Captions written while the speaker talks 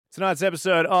Tonight's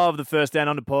episode of the First Down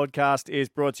Under podcast is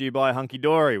brought to you by Hunky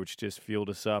Dory, which just fueled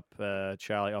us up.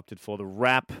 Charlie opted for the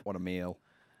wrap. What a meal.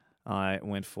 I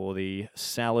went for the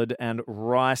salad and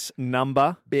rice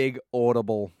number. Big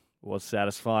audible. Was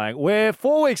satisfying. We're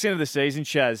 4 weeks into the season,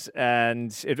 Chaz,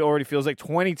 and it already feels like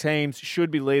 20 teams should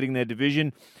be leading their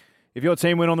division. If your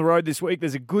team went on the road this week,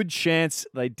 there's a good chance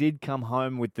they did come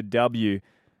home with the W.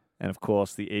 And, of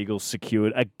course, the Eagles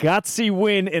secured a gutsy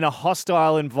win in a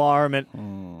hostile environment.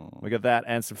 We got that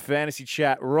and some fantasy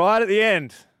chat right at the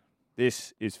end.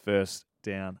 This is First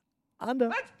Down Under.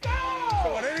 Let's go!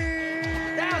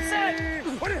 Down set!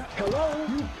 Hello,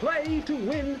 you play to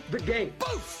win the game.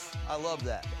 Boof! I love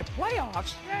that.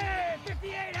 Playoffs? Hey,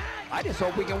 58 high! I just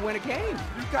hope we can win a game.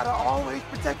 You gotta always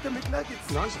protect the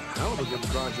McNuggets. Nice hell of a good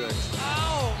project.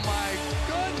 Oh my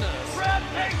goodness! Red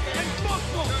and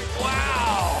football!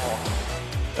 Wow!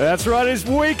 That's right, it's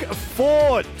week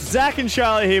 4. Zach and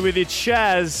Charlie here with you.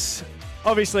 Chaz,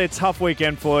 obviously a tough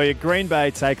weekend for you. Green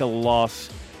Bay take a loss.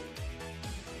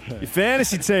 Your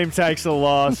fantasy team takes a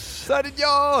loss. So did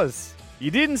yours.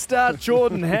 You didn't start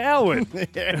Jordan Howard,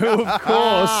 who, of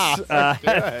course,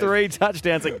 had 3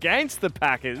 touchdowns against the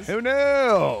Packers, Who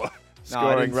knew?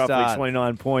 scoring roughly start.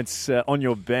 29 points on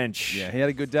your bench. Yeah, he had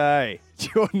a good day.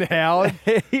 Jordan Howard.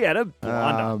 He had a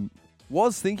blunder.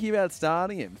 Was thinking about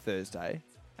starting him Thursday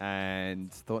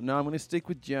and thought, no, I'm going to stick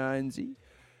with Jonesy.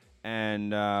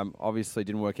 And obviously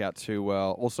didn't work out too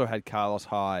well. Also had Carlos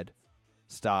Hyde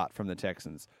start from the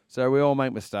Texans. So we all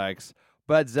make mistakes.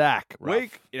 But Zach,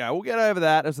 we'll get over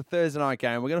that. It was a Thursday night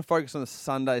game. We're going to focus on the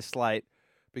Sunday slate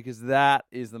because that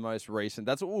is the most recent.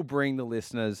 That's what will bring the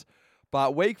listeners.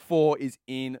 But week 4 is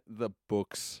in the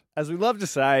books. As we love to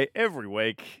say every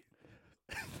week,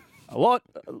 a lot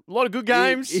of good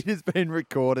games, It has been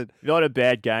recorded. a lot of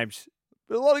bad games.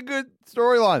 But a lot of good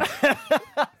storylines.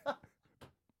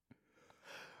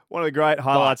 One of the great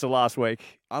highlights of last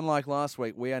week. Unlike last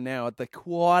week, we are now at the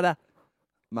quarter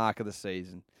mark of the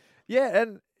season. Yeah,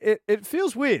 and it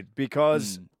feels weird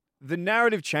because the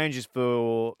narrative changes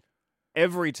for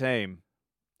every team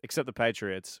except the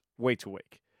Patriots week to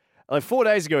week. Like 4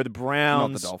 days ago, the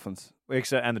Browns... Not the Dolphins.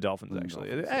 And the Dolphins, actually.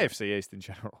 Dolphins, The AFC East in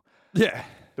general. Yeah.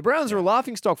 The Browns were a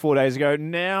laughingstock 4 days ago.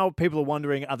 Now people are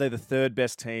wondering, are they the third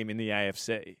best team in the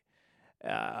AFC?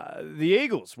 The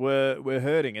Eagles were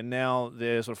hurting, and now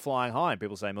they're sort of flying high. And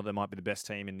people saying, well, they might be the best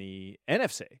team in the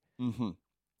NFC. Mm-hmm.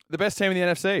 The best team in the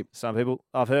NFC. Some people,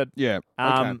 I've heard. Yeah.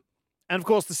 And, of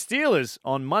course, the Steelers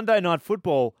on Monday Night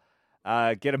Football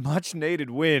get a much-needed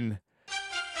win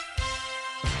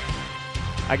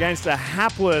against a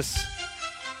hapless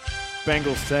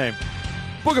Bengals team.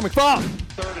 Booger McFarlane.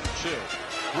 3rd and 2.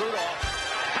 Rudolph.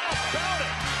 How about it?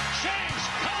 James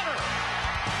Conner.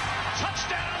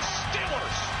 Touchdown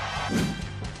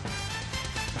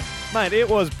Steelers. Mate, it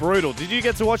was brutal. Did you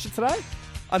get to watch it today?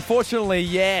 Unfortunately,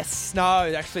 yes. No,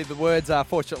 actually, the words are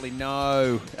fortunately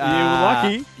no. You were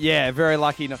lucky. Yeah, very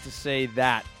lucky not to see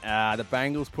that. The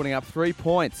Bengals putting up 3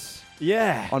 points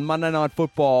Yeah. on Monday Night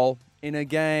Football in a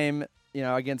game,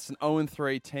 against an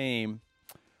 0-3 team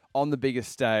on the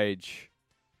biggest stage.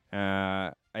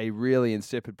 A really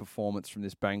insipid performance from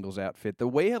this Bengals outfit that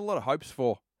we had a lot of hopes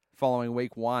for following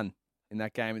week 1 in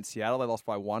that game in Seattle. They lost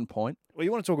by 1 point. Well,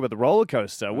 you want to talk about the roller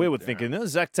coaster? We were thinking,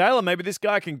 Zach Taylor, maybe this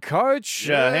guy can coach.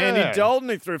 Andy Dalton,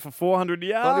 he threw for 400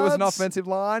 yards. Thought he was an offensive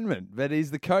lineman, but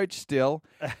he's the coach still.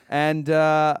 And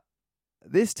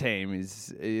this team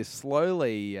is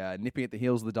slowly nipping at the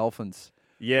heels of the Dolphins.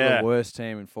 Yeah. The worst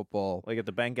team in football. Look at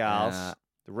the Bengals,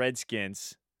 the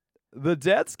Redskins, The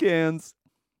Deadskins.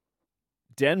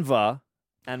 Denver,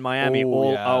 and Miami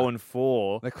all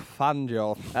 0-4. The fun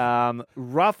job.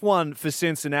 Rough one for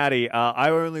Cincinnati. I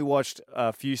only watched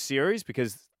a few series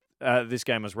because this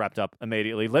game was wrapped up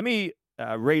immediately. Let me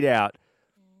read out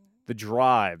the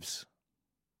drives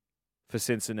for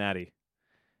Cincinnati.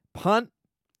 Punt,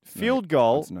 field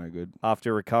goal That's no good.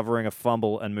 after recovering a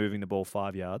fumble and moving the ball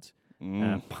 5 yards.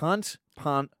 Punt,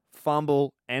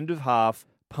 fumble, end of half,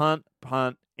 punt,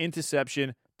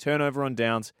 interception, turnover on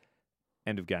downs,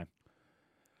 end of game.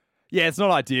 Yeah, it's not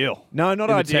ideal. No,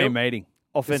 not in the ideal. team meeting.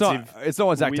 Offensive. It's not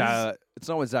what Zach whiz. Taylor. It's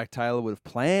not what Zach Taylor would have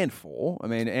planned for. I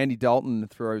mean, Andy Dalton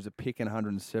throws a pick and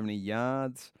 170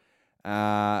 yards.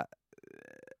 I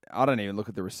don't even look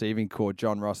at the receiving core.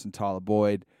 John Ross and Tyler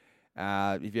Boyd.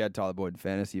 If you had Tyler Boyd in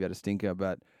fantasy, you had a stinker.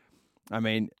 But I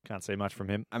mean, Can't see much from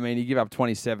him. you give up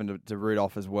 27 to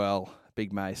Rudolph as well.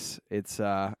 Big Mace. It's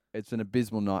an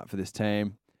abysmal night for this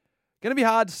team. Going to be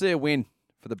hard to see a win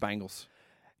for the Bengals.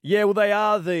 Yeah, well, they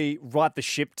are the right the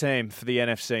ship team for the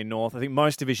NFC North. I think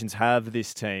most divisions have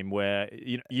this team where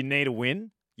you need a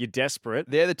win. you're desperate,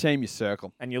 They're the team you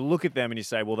circle. and you look at them and you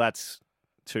say, well, that's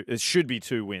two. It should be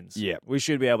 2 wins. Yeah. We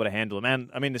should be able to handle them. And,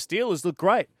 I mean, the Steelers look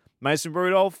great. Mason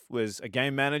Rudolph was a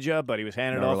game manager, but he was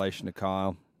handed No off. relation to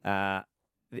Kyle.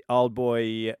 The old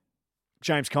boy,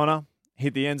 James Conner,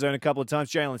 hit the end zone a couple of times.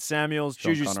 Jalen Samuels,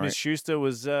 John Juju Connery. Smith-Schuster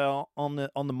was on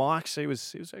the mic. So he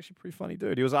was actually a pretty funny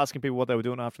dude. He was asking people what they were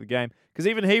doing after the game because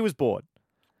even he was bored.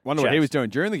 Wonder what he Chaps. was doing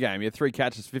during the game. He had 3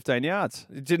 catches, 15 yards.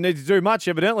 It didn't need to do much,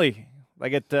 evidently. They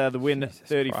get the win, Jesus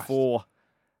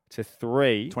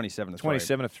 34-3, 27 to 3.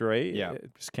 27-3. Yeah.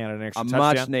 Just counted an extra A touchdown.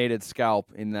 much-needed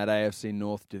scalp in that AFC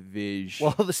North division.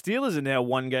 Well, the Steelers are now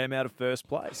 1 game out of first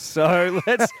place, so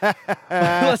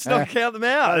let's not count them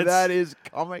out. that is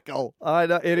comical. I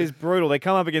know, it is brutal. They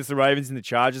come up against the Ravens and the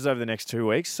Chargers over the next 2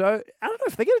 weeks. So I don't know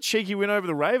if they get a cheeky win over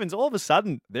the Ravens. All of a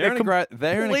sudden, They're in a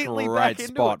completely great back into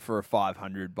spot it. for a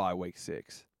 500 by week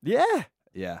 6. Yeah,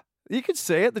 Yeah. you could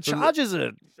see it. The So the- Chargers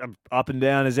are up and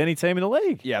down as any team in the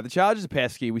league. Yeah, the Chargers are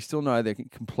pesky. We still know they're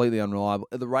completely unreliable.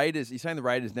 The Raiders, you're saying the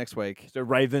Raiders next week? The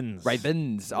Ravens.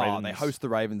 Ravens. Oh, they Ravens. host the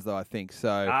Ravens, though, I think.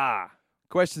 So, Ah,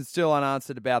 questions still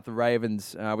unanswered about the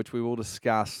Ravens, which we will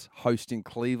discuss hosting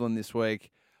Cleveland this week.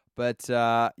 But,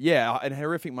 yeah, a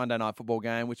horrific Monday Night Football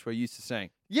game, which we're used to seeing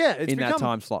yeah. It's in become, that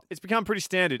time slot. It's become pretty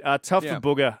standard. Tough Yeah. for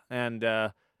Booger and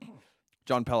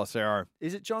John Pelissero.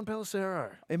 is it John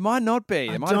Pelissero? It might not be.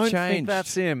 It I might don't have changed. think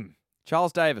that's him.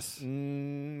 Charles Davis.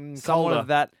 Someone Someone of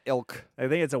that ilk. I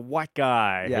think it's a white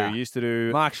guy Yeah. who used to do.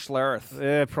 Mark Schlereth.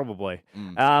 Yeah, probably.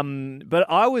 But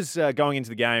I was going into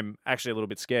the game actually a little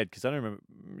bit scared because I don't remember.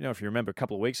 If you remember, a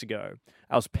couple of weeks ago,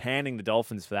 I was panning the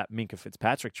Dolphins for that Minka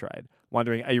Fitzpatrick trade,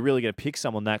 wondering, are you really going to pick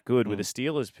someone that good with a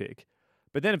Steelers pick?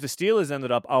 But then if the Steelers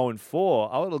ended up 0-4,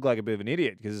 I would look like a bit of an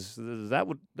idiot because that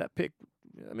pick.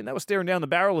 I mean, that was staring down the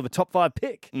barrel of a top 5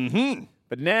 pick. Mm-hmm.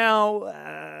 But now,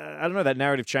 I don't know, that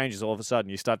narrative changes all of a sudden.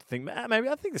 You start to think, maybe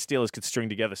I think the Steelers could string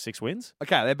together 6 wins.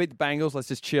 Okay, they beat the Bengals. Let's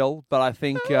just chill. But I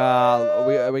think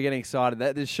we're getting excited.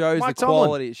 That this shows Mike the Tomlin.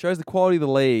 quality. It shows the quality of the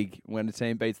league when a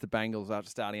team beats the Bengals after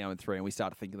starting 0-3, and we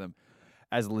start to think of them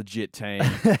as a legit team.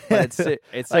 But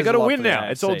it They got to win now.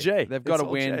 It's all G. They've got It's to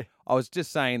all win. G. I was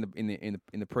just saying in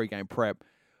the pregame prep,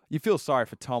 you feel sorry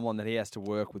for Tomlin that he has to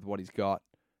work with what he's got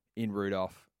in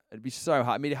Rudolph. It'd be so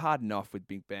hard. I mean, hard enough with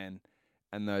Big Ben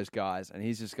and those guys, and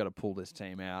he's just got to pull this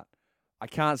team out. I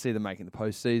can't see them making the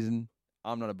postseason.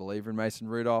 I'm not a believer in Mason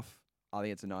Rudolph. I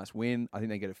think it's a nice win. I think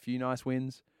they get a few nice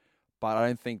wins, but I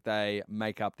don't think they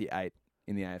make up the 8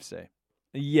 in the AFC.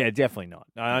 Yeah, definitely not.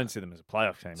 I don't see them as a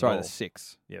playoff team. Sorry, at all. the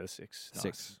 6. Yeah, the 6.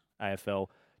 Six. Nice. AFL,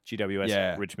 GWS,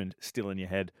 Yeah. Richmond, still in your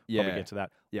head. Yeah. Probably get to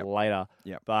that Yep. later.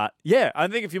 Yep. But yeah, I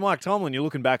think if you're Mike Tomlin, you're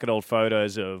looking back at old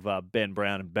photos of Ben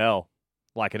Brown and Bell,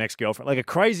 like an ex-girlfriend, like a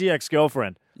crazy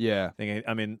ex-girlfriend. Yeah. Thinking,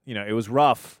 I mean, it was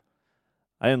rough.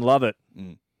 I didn't love it,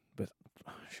 but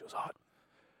she was hot.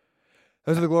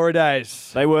 Those are the glory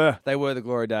days. They were. They were the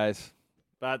glory days.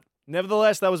 But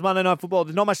nevertheless, that was Monday Night Football.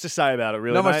 There's not much to say about it,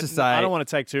 really. Not much mate. to say. I don't want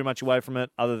to take too much away from it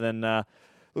other than, look,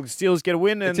 the Steelers get a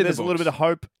win, and It's in the there's a little books. bit of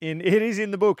hope in it. Is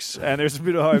in the books, and there's a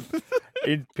bit of hope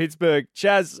in Pittsburgh.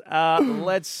 Chaz,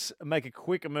 let's make a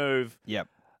quick move Yep.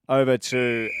 over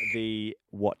to the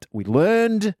what we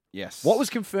learned, Yes. what was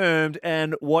confirmed,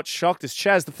 and what shocked us.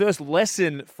 Chaz, the first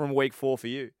lesson from week 4 for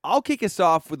you. I'll kick us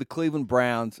off with the Cleveland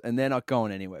Browns, and they're not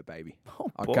going anywhere, baby. Oh,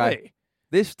 boy. Okay.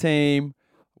 This team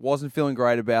wasn't feeling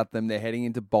great about them. They're heading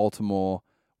into Baltimore.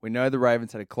 We know the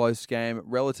Ravens had a close game,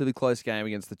 relatively close game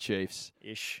against the Chiefs.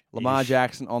 Ish. Lamar Ish.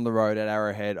 Jackson on the road at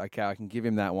Arrowhead. Okay, I can give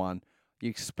him that one. You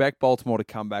expect Baltimore to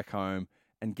come back home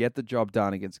and get the job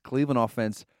done against a Cleveland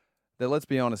offense that, let's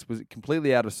be honest, was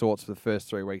completely out of sorts for the first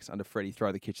 3 weeks under Freddie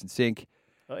Throw the Kitchen Sink.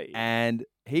 Hey. And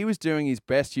he was doing his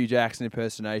best Hugh Jackson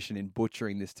impersonation in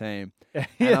butchering this team. And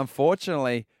Yeah.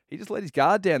 unfortunately, he just let his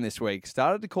guard down this week.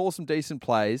 Started to call some decent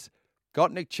plays.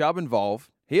 Got Nick Chubb involved.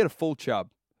 He had a full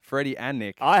Chubb, Freddie and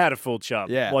Nick, I had a full chub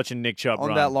Yeah. watching Nick Chubb on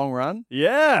run. that long run.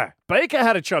 Yeah. Baker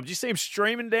had a chub. Did you see him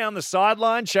streaming down the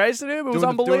sideline chasing him? It was Doing the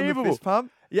unbelievable. fist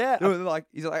pump. Yeah.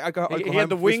 He's like, I go He home had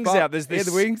the fist wings pump. out. There's He this,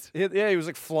 had the wings. he was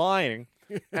like flying.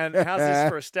 And how's this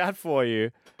for a stat for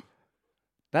you?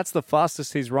 That's the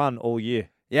fastest he's run all year.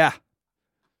 Yeah.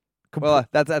 Well,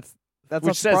 that's not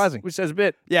Which surprising. says a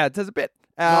bit. Yeah, it says a bit.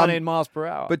 19 miles per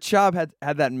hour. But Chubb had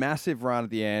that massive run at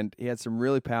the end. He had some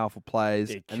really powerful plays,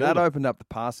 Yeah, and killed that him. opened up the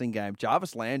passing game.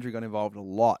 Jarvis Landry got involved a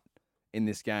lot in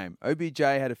this game. OBJ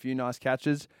had a few nice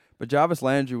catches, but Jarvis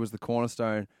Landry was the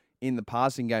cornerstone in the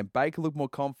passing game. Baker looked more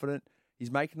confident.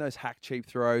 He's making those hack cheap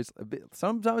throws,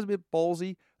 sometimes a bit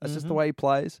ballsy. That's just the way he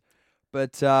plays.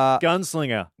 But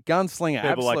Gunslinger, gunslinger,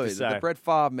 people like to absolutely. say. The Brett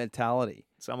Favre mentality.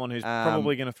 someone who's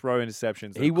probably going to throw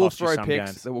interceptions. He will throw some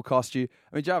picks games. that will cost you.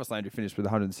 I mean, Jarvis Landry finished with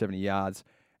 170 yards,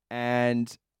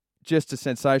 and just a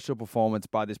sensational performance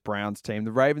by this Browns team.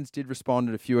 The Ravens did respond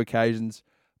at a few occasions,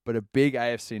 but a big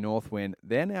AFC North win.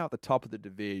 They're now at the top of the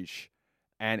division,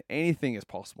 and anything is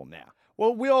possible now.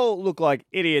 Well, we all look like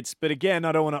idiots, but again,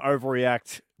 I don't want to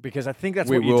overreact because I think that's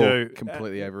We what you will do.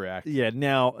 completely overreact. Yeah,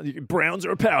 now Browns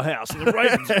are a powerhouse and the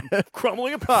Ravens are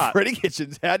crumbling apart. Freddie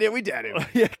Kitchens, how dare we doubt him?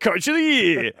 Yeah, coach of the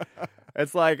year.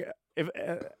 It's if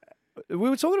we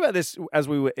were talking about this as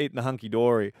we were eating the hunky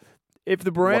dory. If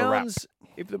the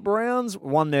Browns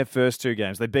won their first two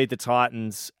games, they beat the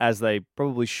Titans as they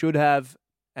probably should have.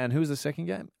 And who was the second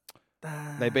game?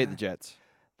 They beat the Jets.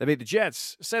 They beat the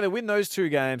Jets. Say they win those two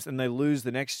games and they lose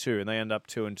the next two, and they end up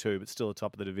 2-2, but still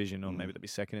atop of the division, or maybe they'd be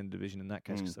second in the division in that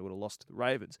case because they would have lost to the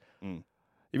Ravens. You'd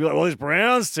be like, well, this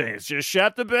Browns team's just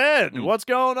shat the bed. What's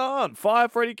going on? Fire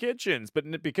Freddie Kitchens.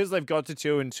 But because they've got to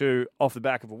 2-2 off the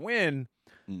back of a win,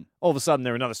 all of a sudden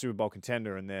they're another Super Bowl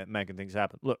contender and they're making things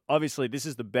happen. Look, obviously this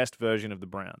is the best version of the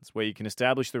Browns, where you can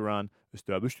establish the run,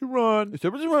 open up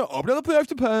the playoffs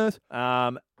to pass,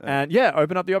 and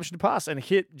open up the option to pass and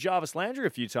hit Jarvis Landry a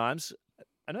few times.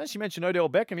 I noticed you mentioned Odell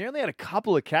Beckham. He only had a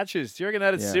couple of catches. Do you reckon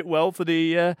that'd sit well for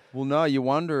the? Well, no, you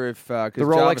wonder if the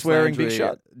Rolex wearing big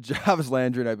shot. Jarvis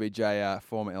Landry and OBJ are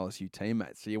former LSU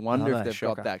teammates, so you wonder if they've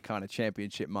shocker. got that kind of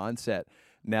championship mindset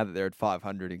now that they're at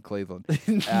 500 in Cleveland.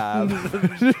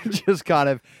 Just kind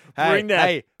of Bring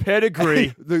that pedigree.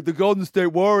 Hey, the Golden State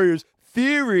Warriors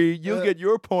theory. You'll get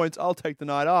your points. I'll take the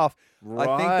night off. Right.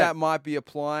 I think that might be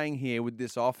applying here with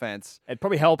this offense. It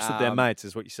probably helps that they're mates,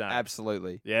 is what you're saying.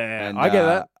 Absolutely. Yeah, And, I get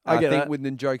that. I think that. with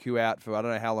Njoku out for, I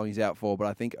don't know how long he's out for, but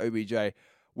I think OBJ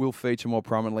will feature more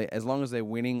prominently. As long as they're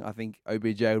winning, I think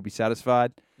OBJ will be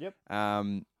satisfied. Yep.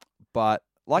 But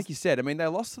like you said, I mean, they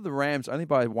lost to the Rams only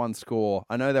by one score.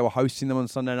 I know they were hosting them on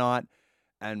Sunday night,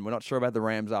 and we're not sure about the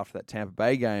Rams after that Tampa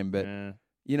Bay game, but,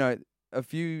 you know, a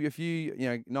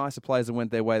few nicer players that went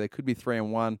their way, they could be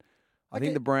 3-1. I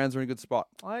think the Browns are in a good spot.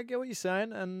 I get what you're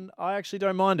saying, and I actually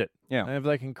don't mind it. Yeah. And if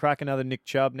they can crack another Nick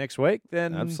Chubb next week,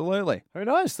 then Absolutely. who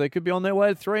knows? They could be on their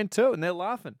way to 3-2, and they're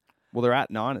laughing. Well, they're at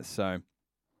Niners, so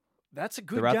That's a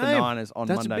good they're game. at the Niners on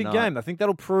That's Monday a big night. game. I think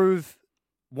that'll prove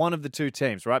one of the two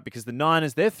teams, right? Because the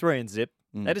Niners, they're 3-0.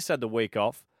 They just had the week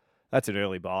off. That's an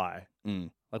early bye.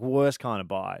 Like worst kind of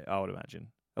bye, I would imagine.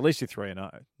 At least you're 3-0.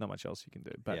 Not much else you can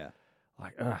do. But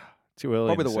too early.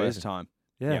 Probably in the worst season. time.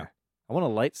 Yeah. I want a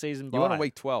late season bye. You want a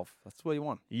week 12. That's what you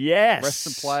want. Yes. Rest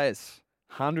some players.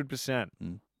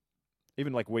 100%.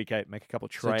 Even like week 8, make a couple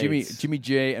So trades. Jimmy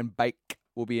G and Bake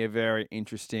will be a very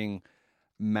interesting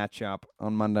matchup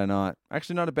on Monday night.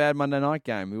 Actually, not a bad Monday night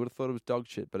game. We would have thought it was dog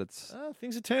shit, but it's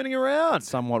Things are turning around.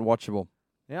 somewhat watchable.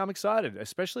 Yeah, I'm excited,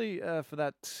 especially for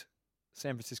that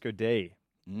San Francisco D.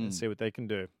 And see what they can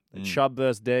do. The Chubb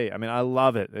versus D. I mean, I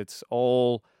love it. It's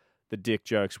all the dick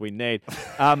jokes we need.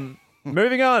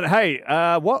 Moving on. Hey,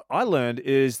 what I learned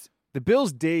is the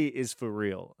Bills D is for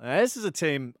real. Now, this is a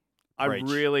team I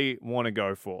really want to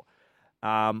go for.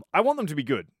 I want them to be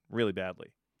good, really badly.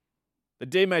 The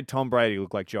D made Tom Brady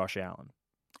look like Josh Allen.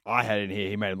 I had it in here.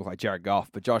 He made him look like Jared Goff,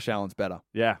 but Josh Allen's better.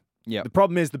 Yeah. Yep. The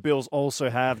problem is the Bills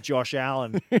also have Josh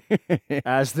Allen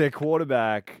as their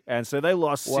quarterback, and so they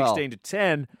lost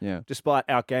 16-10 despite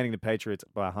outgaining the Patriots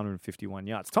by 151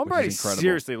 yards. Tom Brady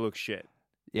seriously looks shit.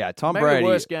 Yeah, Tom Maybe Brady. the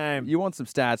worst game You want some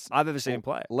stats. I've ever seen him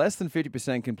play. Less than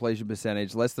 50% completion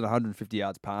percentage, less than 150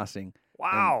 yards passing.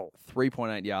 Wow.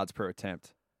 3.8 yards per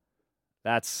attempt.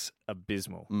 That's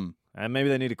abysmal. And maybe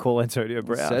they need to call Antonio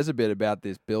Brown. It says a bit about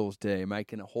this Bills D,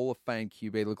 making a Hall of Fame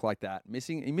QB look like that.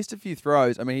 He missed a few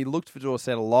throws. I mean, he looked for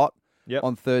Dorsett a lot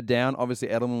on third down. Obviously,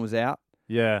 Edelman was out.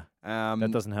 Yeah,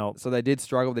 that doesn't help. So they did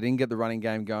struggle. They didn't get the running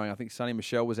game going. I think Sonny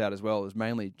Michel was out as well. It was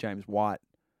mainly James White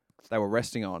they were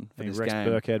resting on for this Rex game.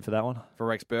 Burkhead for that one. For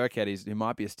Rex Burkhead, he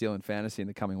might be a steal in fantasy in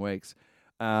the coming weeks.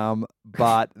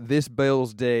 But this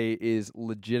Bills D is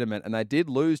legitimate. And they did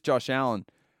lose Josh Allen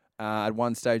at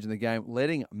one stage in the game,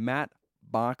 letting Matt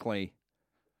Barkley,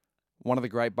 one of the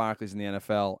great Barkleys in the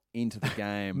NFL, into the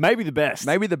game. Maybe the best.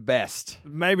 Maybe the best.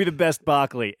 Maybe the best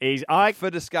Barkley. For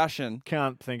discussion.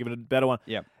 Can't think of a better one.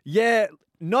 Yep. Yeah,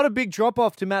 not a big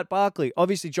drop-off to Matt Barkley.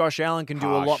 Obviously, Josh Allen can do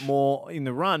a lot more in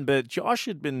the run, but Josh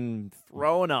had been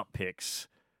throwing up picks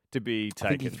to be taken. I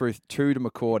think he threw 2 to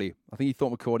McCourty. I think he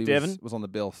thought McCourty was on the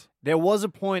Bills. There was a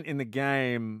point in the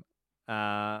game,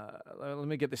 let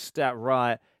me get the stat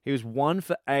right. He was 1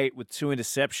 for 8 with 2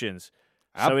 interceptions.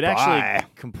 So it actually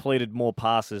completed more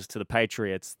passes to the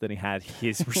Patriots than he had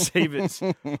his receivers,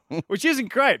 which isn't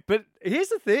great. But here's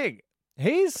the thing.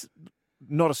 He's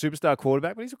not a superstar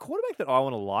quarterback, but he's a quarterback that I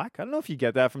want to like. I don't know if you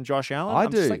get that from Josh Allen. I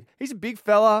I'm just do. like, he's a big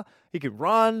fella. He can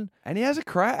run. And he has a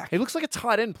crack. He looks like a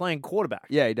tight end playing quarterback.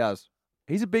 Yeah, he does.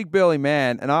 He's a big burly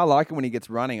man, and I like it when he gets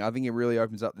running. I think it really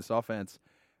opens up this offense.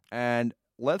 And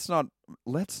let's not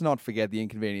forget the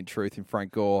inconvenient truth in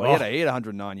Frank Gore. He had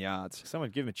 109 yards Someone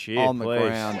give him a cheer, on the please.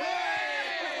 ground.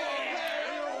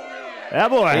 Yeah,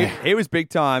 boy. He was big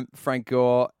time, Frank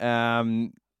Gore.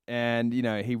 And,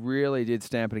 he really did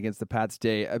stamp it against the Pats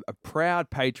D. A proud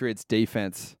Patriots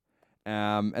defense.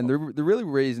 And the really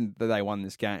reason that they won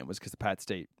this game was because the Pats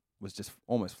D was just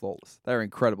almost flawless. They were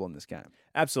incredible in this game.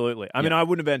 Absolutely. I mean, I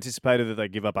wouldn't have anticipated that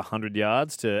they'd give up 100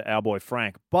 yards to our boy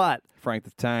Frank, but Frank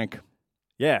the Tank.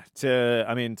 yeah, to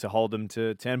hold them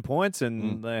to 10 points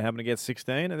and they happen to get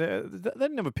 16. They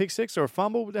didn't have a pick six or a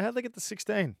fumble. How'd they get the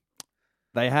 16?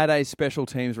 They had a special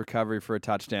teams recovery for a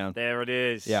touchdown. There it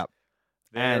is. Yeah.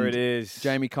 There And it is.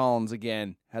 Jamie Collins,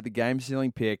 again, had the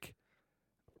game-sealing pick.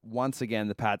 Once again,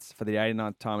 the Pats, for the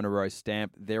 89th time in a row,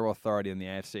 stamped their authority in the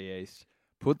AFC East,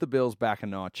 put the Bills back a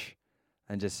notch,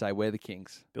 and just say, we're the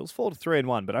Kings. Bills fall to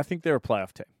 3-1, but I think they're a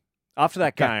playoff team. After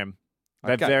that game,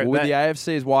 Okay. With the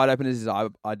AFC as wide open as it is,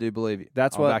 I do believe you.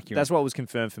 That's I'll back you in. what was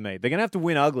confirmed for me. They're going to have to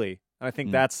win ugly, and I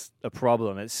think that's a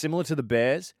problem. It's similar to the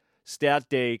Bears. Stout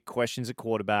D, questions at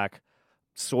quarterback,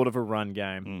 sort of a run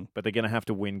game, but they're going to have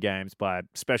to win games by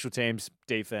special teams,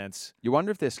 defense. You wonder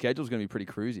if their schedule's going to be pretty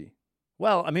cruisy.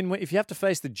 Well, I mean, if you have to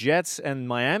face the Jets and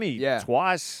Miami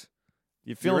twice,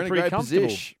 you're feeling in a pretty great comfortable.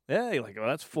 position. Yeah, you're like, well,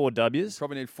 that's 4 W's.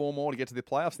 Probably need 4 more to get to the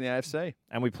playoffs in the AFC.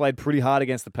 And we played pretty hard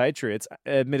against the Patriots.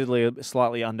 Admittedly,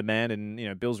 slightly undermanned,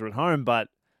 and Bills were at home, but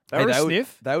they were a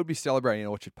sniff. They would be celebrating in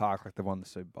Orchard Park like they won the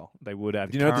Super Bowl. They would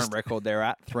have. The current record they're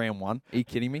at, 3-1. Are you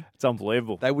kidding me? It's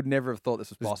unbelievable. They would never have thought this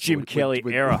was This possible. Jim Kelly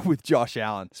era. With Josh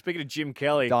Allen. Speaking of Jim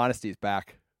Kelly, Dynasty is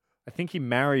back. I think he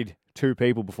married 2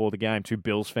 people before the game, 2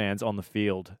 Bills fans on the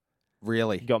field.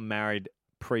 Really? He got married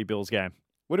pre-Bills game.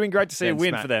 Would have been great to see a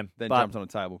win for them. Then but, jumped on a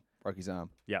table, broke his arm.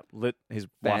 Yeah, lit his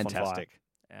wife Fantastic.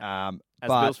 on fire. As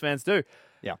but- Bills fans do.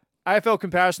 Yeah. AFL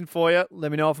comparison for you.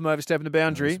 Let me know if I'm overstepping the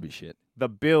boundary. This would be shit. The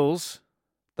Bills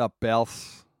The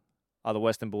Bells. are the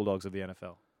Western Bulldogs of the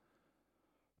NFL.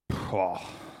 Oh,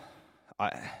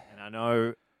 And I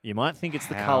know you might think it's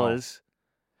the How? colours.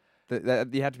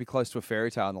 you had to be close to a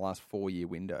fairy tale in the last 4-year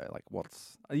window. Like,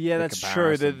 what's Yeah, the that's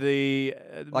true. comparison?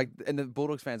 And the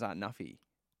Bulldogs fans aren't nuffy,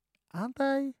 aren't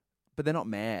they? but they're not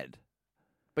mad.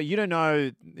 But you don't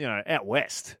know, out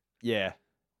west. Yeah.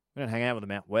 We don't hang out with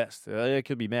them out west. It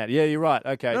could be mad. Yeah, you're right.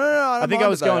 Okay. No, I don't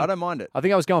mind it, though. I don't mind it. I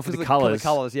think I was going for Because the of colours. the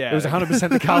colours, yeah. It was 100%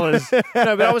 the colours. No,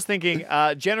 but I was thinking,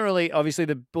 generally, obviously,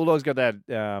 the Bulldogs got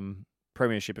that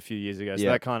premiership a few years ago, so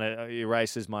Yeah. that kind of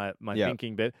erases my Yeah.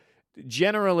 thinking. But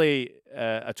generally,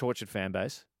 a tortured fan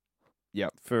base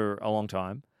Yep. for a long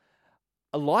time.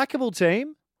 A likable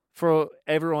team for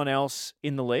everyone else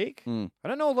in the league. Mm. I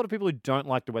don't know a lot of people who don't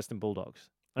like the Western Bulldogs.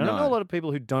 I don't No. know a lot of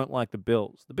people who don't like the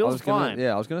Bills. The Bills are fine.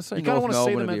 I was going to say You kinda North wanna see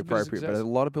Melbourne them would be as a bit of appropriate, but success. a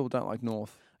lot of people don't like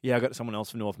North. Yeah, I got someone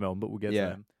else for North Melbourne, but we'll get Yeah. to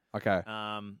them. Okay. Okay.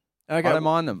 I don't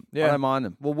mind them. Yeah. I don't mind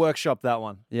them. We'll workshop that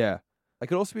one. Yeah. They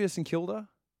could also be a St Kilda,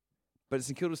 but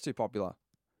St Kilda's too popular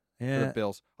for the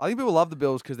Bills. I think people love the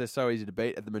Bills because they're so easy to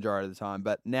beat at the majority of the time,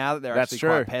 but now that they're That's actually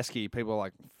quite true. pesky, people are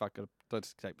like, fuck it,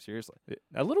 let's take them seriously.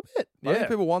 A little bit. I Yeah. think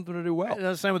people want them to do well.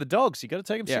 The same with the Dogs. You got to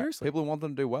take them Yeah, seriously. people want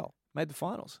them to do well. Made the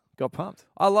finals. Got pumped.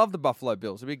 I love the Buffalo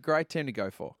Bills. It'd be a great team to go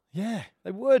for. Yeah,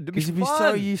 they would. It'd be Because you'd be so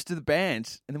fun. used to the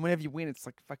bands, and then whenever you win, it's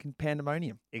like fucking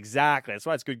pandemonium. Exactly. That's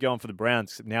why it's good going for the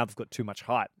Browns. 'Cause now they've got too much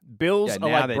height. Bills Yeah, are now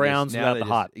like they're Browns just- now without they're the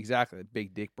just- height. Exactly, the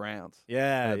big dick Browns.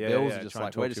 Yeah, And the yeah. Bills yeah. are just Trying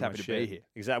like, to we're talk just too happy much to be shit. here.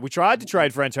 Exactly. We tried to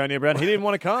trade for Antonio Brown. He didn't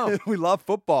want to come. We love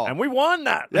football. And we won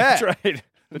that Yeah. trade.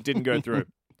 It didn't go through.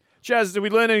 Chaz, did we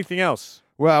learn anything else?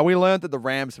 Well, we learned that the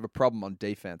Rams have a problem on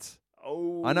defense.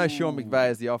 Oh, I know Sean McVay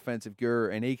is the offensive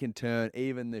guru, and he can turn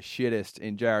even the shittest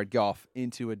in Jared Goff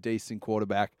into a decent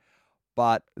quarterback.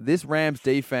 But this Rams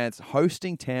defense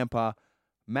hosting Tampa,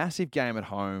 massive game at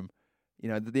home. The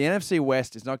NFC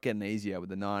West is not getting easier with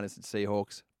the Niners and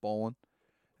Seahawks balling.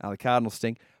 The Cardinals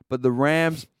stink. But the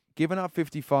Rams giving up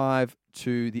 55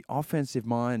 to the offensive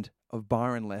mind of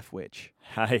Byron Leftwich,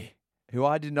 Hey, who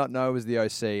I did not know was the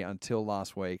OC until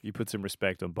last week. you put some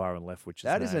respect on Byron Leftwich's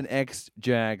That is name. an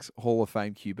ex-Jags Hall of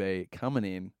Fame QB coming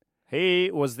in. He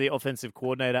was the offensive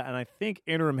coordinator and I think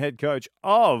interim head coach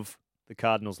of the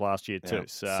Cardinals last year too.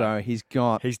 Yeah. So, he's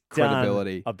got he's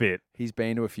credibility. done a bit. He's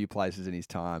been to a few places in his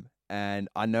time. And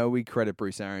I know we credit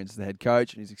Bruce Arians as the head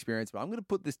coach and his experience, but I'm going to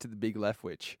put this to the big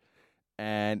Leftwich.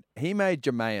 And he made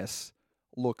Jameis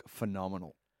look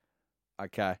phenomenal.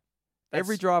 Okay.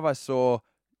 Every drive I saw,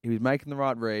 he was making the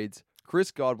right reads, Chris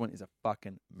Godwin is a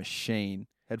fucking machine.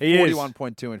 Had He is.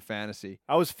 41.2 in fantasy.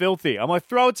 I was filthy. I'm like,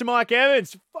 throw it to Mike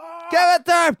Evans. Give it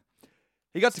to him!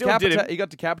 He got Still did him. He got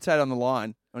decapitated on the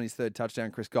line on his third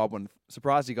touchdown. Chris Godwin.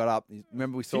 Surprised he got up.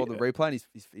 Remember we saw the replay and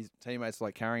his teammates were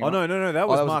like carrying him. Oh, no. That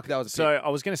was Mark. That was a so I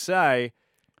was going to say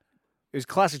it was a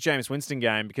classic Jameis Winston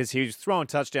game because he was throwing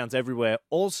touchdowns everywhere.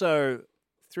 Also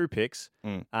threw picks,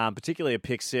 particularly a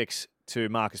pick 6 to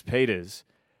Marcus Peters,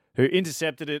 who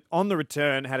intercepted it on the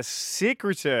return, had a sick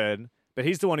return, but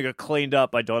he's the one who got cleaned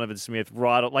up by Donovan Smith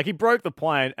right on. Like he broke the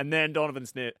plane and then Donovan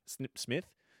Smith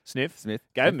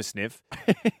gave him a sniff.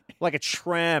 Like a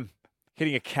tram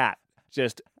hitting a cat.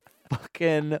 Just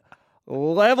fucking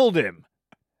leveled him.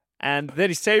 And then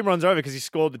his team runs over because he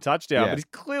scored the touchdown. Yeah. But he's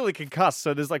clearly concussed,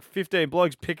 so there's like 15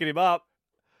 blokes picking him up,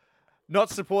 not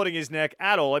supporting his neck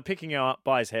at all, like picking him up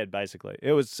by his head, basically.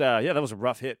 It was, that was a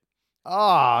rough hit.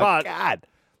 Oh, But- God.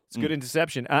 It's a good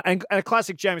interception. And a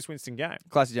classic Jameis Winston game.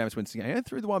 Classic Jameis Winston game. He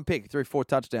threw the one pick. He threw 4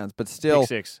 touchdowns, but still Pick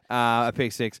 6. a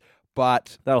pick 6.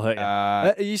 But That'll hurt you.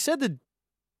 uh, You said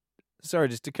sorry,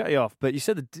 just to cut you off, but you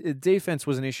said the defense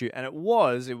was an issue, and it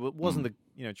was. It wasn't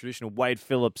the traditional Wade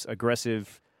Phillips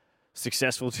aggressive,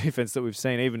 successful defense that we've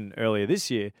seen even earlier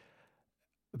this year.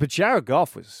 But Jared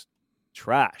Goff was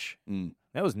trash.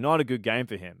 That was not a good game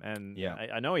for him. And Yeah.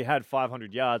 I know he had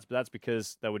 500 yards, but that's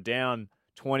because they were down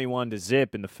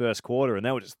 21-0 in the first quarter, and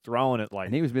they were just throwing it like.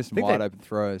 and he was missing think wide they- open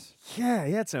throws. Yeah,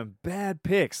 he had some bad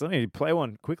picks. Let me play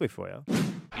one quickly for you.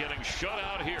 Getting shut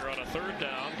out here on a third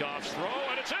down. Goff's throw,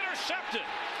 and it's intercepted.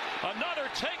 Another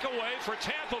takeaway for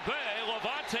Tampa Bay.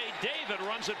 Levante David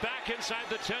runs it back inside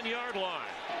the 10-yard line.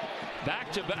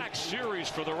 Back-to-back series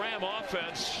for the Ram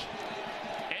offense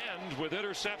end with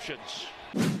interceptions.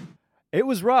 It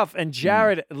was rough, and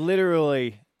Jared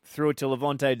literally threw it to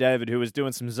Levante David, who was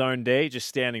doing some zone D, just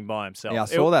standing by himself. Yeah, I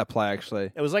saw that play,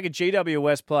 actually. It was like a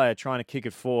GWS player trying to kick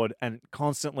it forward and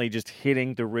constantly just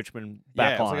hitting the Richmond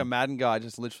back Yeah, it was line. like a Madden guy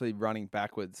just literally running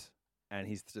backwards, and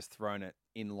he's just thrown it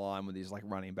in line with his like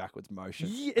running backwards motion.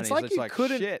 Yeah, And it's he's like just you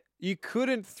couldn't Shit. you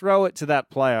couldn't throw it to that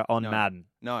player on No. Madden.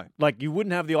 No. Like you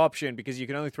wouldn't have the option because you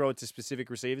can only throw it to specific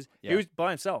receivers. He Yeah. was by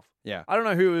himself. Yeah. I don't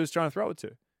know who he was trying to throw it to.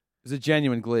 It was a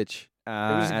genuine glitch. It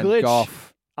was a and glitch.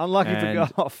 Goff, Unlucky And-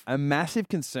 for Goff. a massive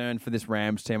concern for this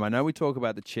Rams team. I know we talk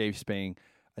about the Chiefs being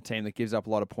a team that gives up a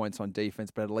lot of points on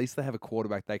defense, but at least they have a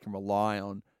quarterback they can rely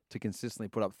on to consistently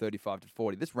put up 35 to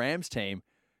 40. This Rams team,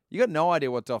 you got no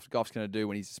idea what Goff's going to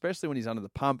do especially when he's under the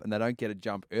pump and they don't get a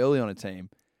jump early on a team.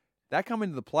 That come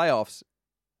into the playoffs,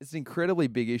 it's an incredibly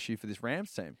big issue for this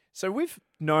Rams team. So we've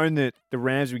known that the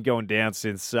Rams have been going down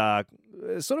since sort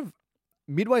of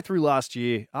midway through last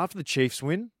year after the Chiefs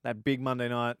win, that big Monday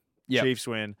night Yep. Chiefs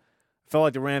win. Felt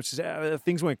like the Rams,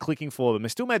 things weren't clicking for them. They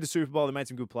still made the Super Bowl. They made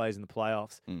some good plays in the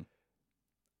playoffs. Mm.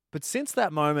 But since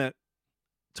that moment,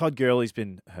 Todd Gurley's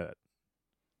been hurt.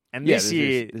 And Yeah, this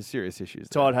year, there's serious issues.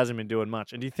 Todd hasn't been doing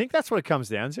much. And do you think that's what it comes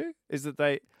down to? Is that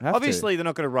they Have to. obviously they're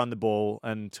not going to run the ball,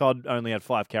 and Todd only had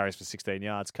 5 carries for 16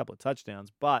 yards, a couple of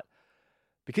touchdowns. But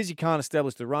because you can't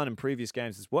establish the run in previous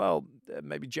games as well,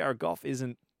 maybe Jared Goff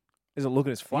isn't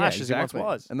looking as flash as he once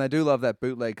was. And they do love that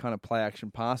bootleg kind of play action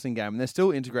passing game. And they're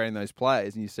still integrating those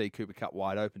plays. And you see Cooper Kupp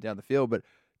wide open down the field. But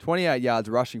 28 yards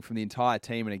rushing from the entire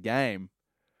team in a game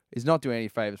is not doing any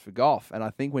favors for Goff. And I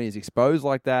think when he's exposed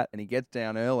like that and he gets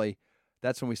down early,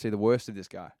 that's when we see the worst of this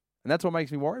guy. And that's what makes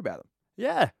me worry about him.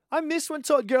 Yeah, I miss when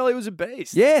Todd Gurley was a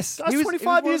beast. Yes. Guy's he was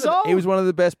 25 years one of the- old. He was one of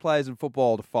the best players in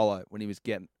football to follow when he was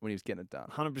getting it done.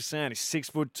 100%. He's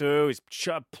 6'2". He's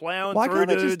plowing Why through can't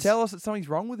they dudes. just tell us that something's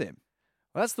wrong with him?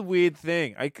 Well, that's the weird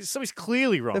thing. Something's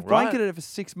clearly wrong, They've right? blanketed it for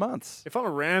 6 months. If I'm a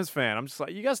Rams fan, I'm just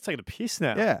like, you guys are taking a piss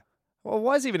now. Yeah. Well,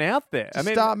 why is he even out there? Just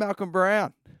start Malcolm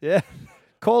Brown. Yeah.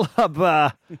 Call up.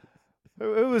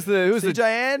 Who was the CJ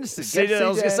Anderson. I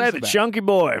was going to say the chunky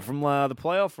boy from the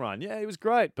playoff run. Yeah, he was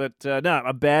great, but no,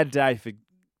 a bad day for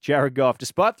Jared Goff,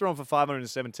 despite throwing for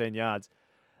 517 yards.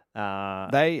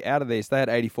 They had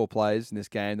 84 plays in this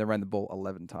game. They ran the ball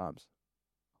 11 times.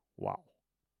 Wow.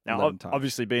 Now, 11 times.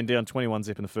 obviously, being down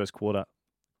 21-0 in the first quarter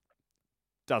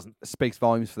doesn't. Speaks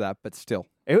volumes for that, but still.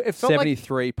 It felt like,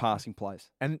 73 passing plays.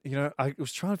 and I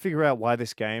was trying to figure out why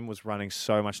this game was running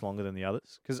so much longer than the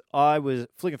others, because I was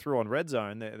flicking through on Red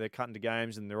Zone. They're cutting to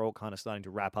games, and they're all kind of starting to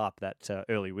wrap up that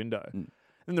early window.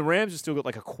 And the Rams have still got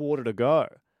like a quarter to go.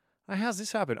 How's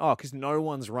this happen? Oh, because no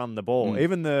one's run the ball.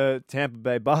 Even the Tampa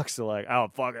Bay Bucks are like, oh,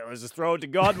 fuck it, let's just throw it to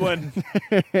Godwin.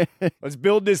 Let's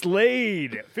build this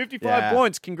lead. 55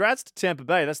 points. Congrats to Tampa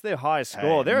Bay. That's their highest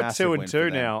score. Hey, They're at massive win 2-2 for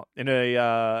them. now in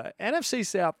a NFC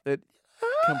South that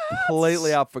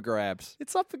completely up for grabs.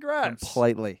 It's up for grabs.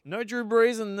 Completely. No Drew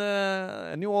Brees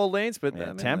in New Orleans, but Yeah, I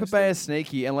mean, Tampa Bay is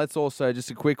sneaky, and let's also, just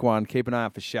a quick one, keep an eye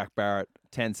out for Shaq Barrett.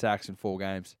 10 sacks in 4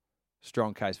 games.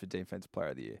 Strong case for Defensive Player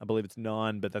of the Year. I believe it's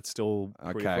 9, but that's still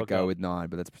pretty Okay, fucked go up. with 9,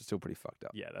 but that's still pretty fucked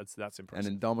up. Yeah, that's And impressive.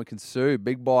 then Dominican Sue,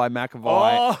 big boy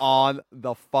McAvoy on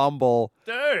the fumble.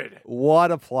 Dude,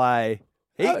 What a play.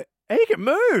 he can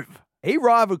move. He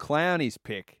rivaled Clowney's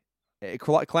pick.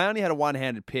 Clowney had a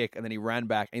one-handed pick, and then he ran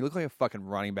back, and he looked like a fucking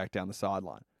running back down the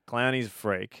sideline. Clowney's a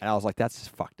freak. And I was like, that's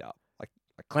just fucked up. Like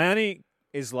Clowney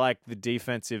is like the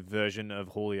defensive version of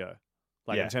Julio.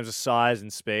 Like Yeah. in terms of size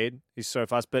and speed, he's so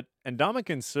fast. But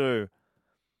Ndamukong Suh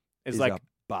is he's like a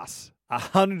bus.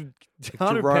 100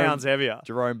 Jerome- pounds heavier.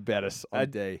 Jerome Bettis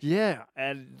on D. Yeah,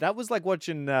 and that was like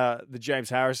watching the James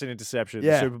Harrison interception at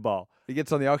Yeah. the Super Bowl. He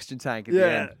gets on the oxygen tank at the Yeah,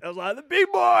 end. I was like, the big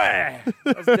boy.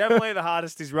 That's definitely the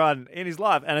hardest he's run in his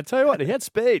life. And I tell you what, he had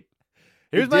speed.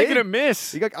 He was making did. a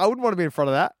miss. I wouldn't want to be in front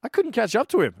of that. I couldn't catch up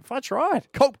to him if I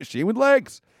tried. Colt machine with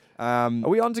legs. Are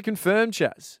we on to confirm,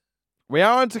 Chaz? We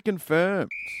are on to confirm.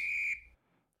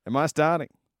 Am I starting?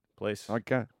 Please.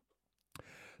 Okay.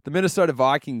 The Minnesota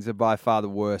Vikings are by far the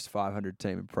worst 500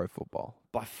 team in pro football.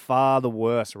 By far the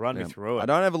worst. Run me through it. I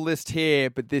don't have a list here,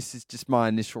 but this is just my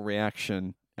initial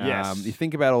reaction. Yes. You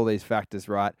think about all these factors,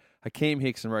 right? Hakeem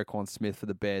Hicks and Roquan Smith for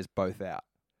the Bears both out.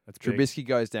 That's big. Trubisky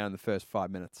goes down in the first 5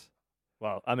 minutes.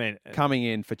 Well, I mean, Coming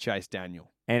in for Chase Daniel.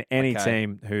 and any Okay.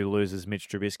 team who loses Mitch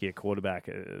Trubisky at quarterback,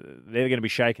 they're going to be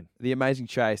shaken. The amazing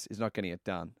Chase is not getting it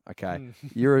done. Okay,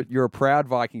 you're a proud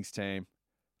Vikings team.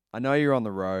 I know you're on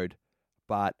the road,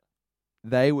 but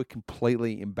they were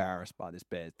completely embarrassed by this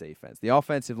Bears defense. The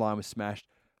offensive line was smashed.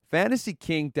 Fantasy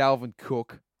King Dalvin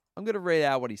Cook. I'm going to read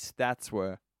out what his stats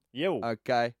were. Yo,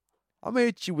 Okay, I'm going to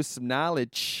hit you with some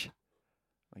knowledge.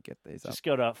 I get these up. just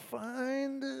got to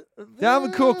find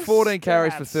Dalvin Cook, 14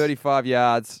 carries for stats. 35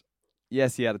 yards.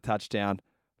 Yes, he had a touchdown.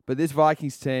 But this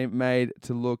Vikings team made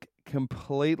to look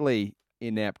completely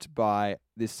inept by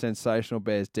this sensational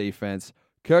Bears defense.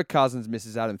 Kirk Cousins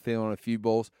misses Adam Thielen on a few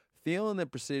balls. Thielen then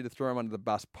proceeded to throw him under the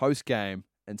bus post-game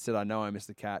and said, I know I missed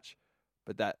the catch.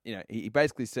 But that, he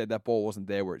basically said that ball wasn't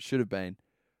there where it should have been.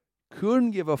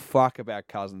 Couldn't give a fuck about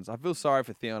Cousins. I feel sorry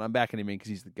for Thielen. I'm backing him in because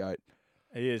he's the GOAT.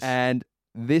 He is. And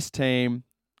this team,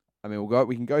 I mean,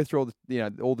 we can go through all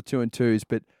the all the 2-2s,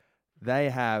 but they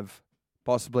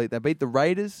beat the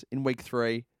Raiders in week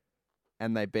 3,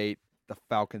 and they beat the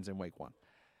Falcons in week 1.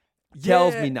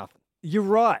 Tells me nothing. You're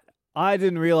right. I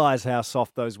didn't realize how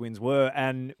soft those wins were.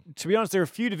 And to be honest, there are a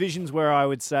few divisions where I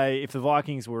would say if the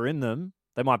Vikings were in them,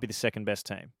 they might be the second best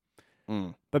team.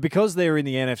 Mm. But because they're in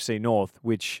the NFC North,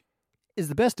 which is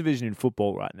the best division in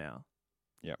football right now,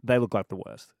 Yep. they look like the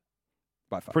worst.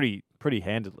 By far. Pretty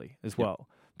handedly as well.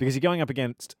 Because you're going up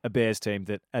against a Bears team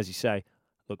that, as you say,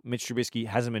 look, Mitch Trubisky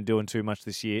hasn't been doing too much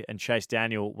this year, and Chase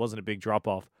Daniel wasn't a big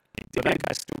drop-off.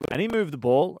 And he moved the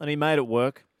ball, and he made it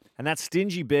work. And that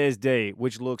stingy Bears D,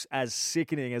 which looks as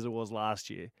sickening as it was last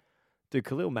year. Dude,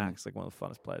 Khalil Mack's like one of the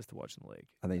funnest players to watch in the league.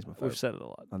 I think he's my We've favorite. said it a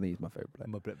lot. I think he's my favorite player.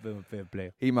 My favorite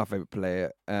player. He's my favorite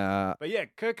player. But yeah,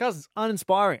 Kirk Cousins,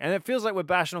 uninspiring. And it feels like we're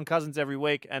bashing on Cousins every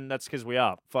week, and that's because we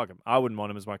are. Fuck him. I wouldn't want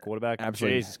him as my quarterback.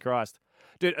 Absolutely. Jesus Christ.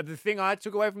 Dude, the thing I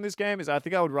took away from this game is I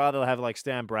think I would rather have like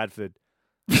Stan Bradford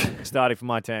starting for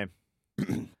my team.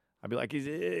 I'd be like,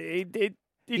 he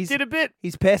did a bit.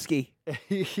 He's pesky.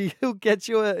 He'll get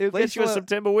you a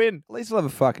September win. At least he'll have a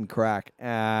fucking crack.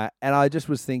 And I just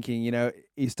was thinking,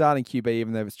 he's starting QB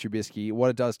even though it's Trubisky,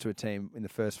 what it does to a team in the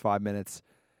first 5 minutes,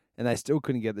 and they still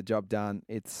couldn't get the job done.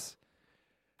 It's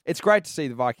great to see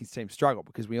the Vikings team struggle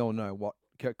because we all know what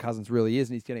Kirk Cousins really is,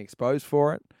 and he's getting exposed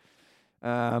for it.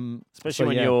 Especially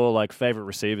when your like favorite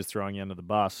receivers throwing you under the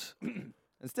bus. And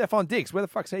Stephon Diggs, where the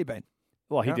fuck's he been?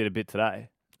 Well, he Yeah. did a bit today.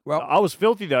 Well, I was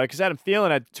filthy though because Adam Thielen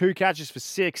had 2 catches for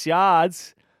 6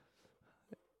 yards.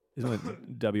 He's only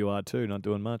WR2, not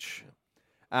doing much.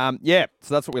 so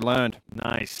that's what we learned.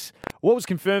 Nice. What was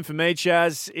confirmed for me,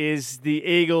 Chaz, is the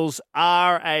Eagles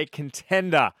are a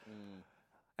contender.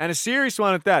 And a serious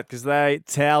one at that, because they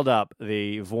towed up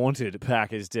the vaunted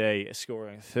Packers D,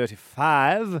 scoring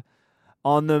 35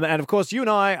 on them. And, of course, you and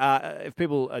I, if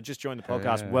people just joined the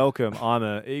podcast, welcome. I'm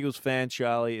an Eagles fan.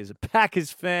 Charlie is a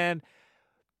Packers fan.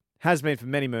 Has been for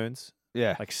many moons,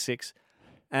 Yeah. like 6.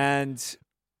 And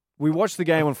we watched the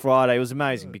game on Friday. It was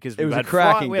amazing because It was a had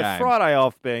cracking we had game. Friday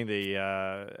off being the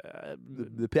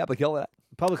The public holiday.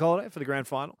 public holiday for the grand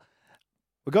final.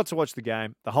 We got to watch the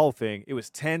game, the whole thing. It was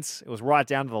tense. It was right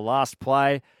down to the last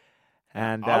play.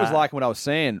 And I was liking what I was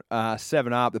seeing.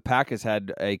 7-up, the Packers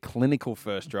had a clinical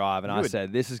first drive, and I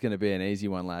said, this is going to be an easy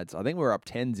one, lads. I think we were up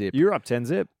 10-zip. you were up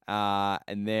 10-zip.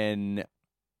 And then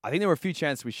I think there were a few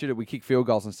chances we kicked field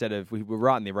goals instead of we were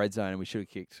right in the red zone and we should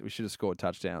have scored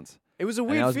touchdowns. It was a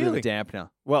And weird that was feeling. a bit of a dampener.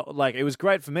 Well, like it was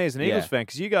great for me as an Eagles Yeah. fan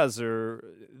because you guys are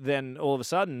then all of a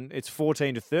sudden it's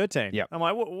 14-13. Yep. I'm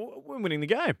like, we're winning the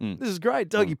game. Mm. This is great.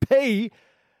 Dougie P,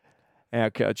 our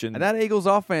coach, And that Eagles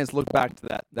offense, look back to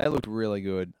that. They looked really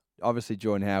good. Obviously,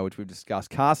 Jordan Howard, which we've discussed.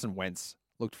 Carson Wentz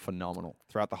looked phenomenal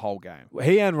throughout the whole game.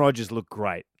 he and Rodgers looked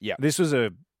great. Yeah. This was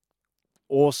a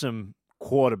awesome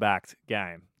quarterbacked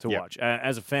game to Yep. watch.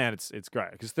 As a fan, it's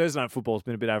great because Thursday Night Football has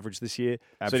been a bit average this year.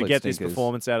 So Absolute to get this stinkers.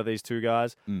 performance out of these two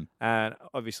guys, Mm. and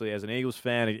obviously as an Eagles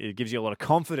fan, it gives you a lot of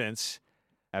confidence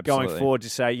Absolutely. going forward to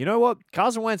say, you know what,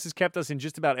 Carson Wentz has kept us in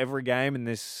just about every game in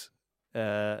this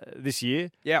year,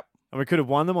 Yep. and we could have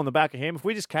won them on the back of him. If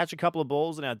we just catch a couple of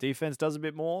balls and our defense does a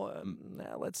bit more,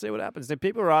 let's see what happens. Then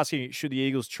people are asking, should the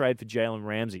Eagles trade for Jalen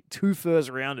Ramsey? 2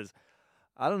 first-rounders.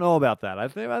 I don't know about that. I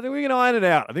think we can iron it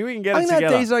out. I think we can get I it think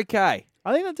together. that D's okay.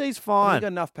 I think that D's I fine. think got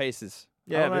enough pieces.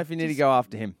 Yeah, I don't know but if you need to just- go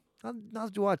after him.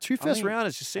 Neither do I. 2 I mean,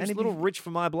 first-rounders just seems and a he'd little be- rich for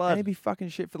my And blood. he'd be fucking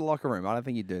shit for the locker room. I don't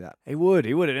think he'd do that. He would.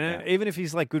 And Yeah. even if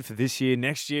he's like good for this year,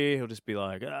 next year he'll just be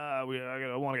like, I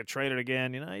want to get traded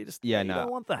again. You know, you don't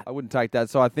want that. I wouldn't take that.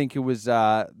 So I think it was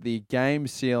the game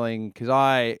ceiling, because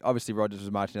obviously Rodgers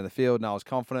was marching down the field and I was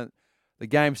confident. The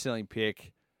game ceiling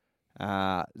pick,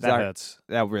 That Zach- hurts.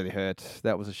 that really hurt.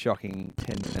 That was a shocking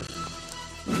 10 minutes.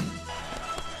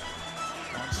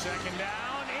 On second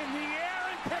down, in the air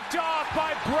and picked off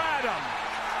by Bradham.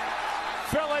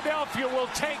 Philadelphia will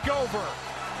take over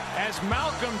as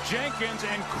Malcolm Jenkins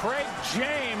and Craig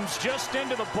James just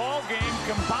into the ball game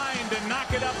combined to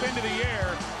knock it up into the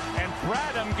air. And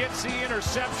Bradham gets the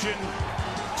interception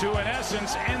to, in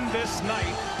essence, end this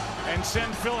night and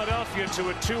send Philadelphia to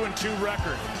a 2-2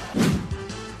 record.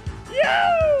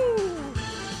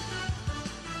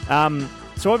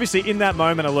 So obviously in that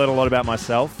moment I learned a lot about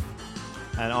myself,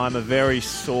 and I'm a very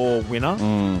sore winner.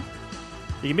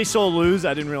 You can be sore loser.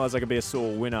 I didn't realize I could be a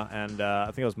sore winner, and I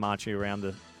think I was marching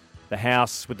around the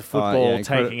house with the football,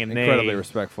 taking a incredibly knee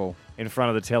respectful. in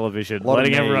front of the television, A lot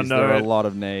letting of everyone knees. know There were a it, lot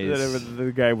of knees. that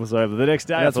the game was over. The next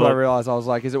day, And that's I what I thought, realized. I was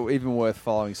like, is it even worth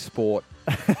following sport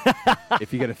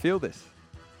if you're going to feel this?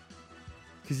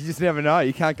 Because you just never know.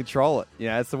 You can't control it. You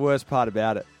know, that's the worst part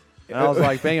about it. And I was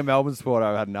like, being a Melbourne supporter,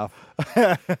 I've had enough.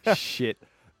 Shit.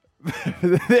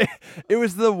 It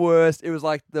was the worst. It was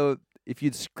like if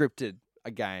you'd scripted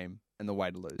a game and the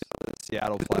way to lose. The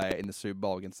Seattle player in the Super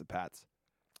Bowl against the Pats.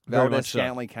 Very Valdez much so.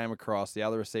 Scantling came across. The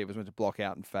other receivers went to block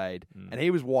out and fade. And he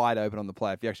was wide open on the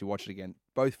play. If you actually watch it again,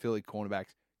 both Philly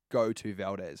cornerbacks go to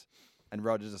Valdez. And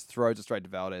Rodgers just throws it straight to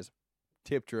Valdez.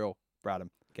 Tip drill, Bradham,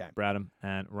 game. Bradham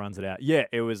and runs it out. Yeah,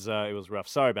 it was rough.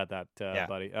 Sorry about that, Yeah.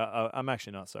 buddy. I'm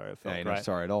actually not sorry. It felt Yeah, you're great. not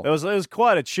sorry at all. It was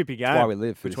quite a chippy game. That's why we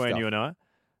live for this between stuff. you and I.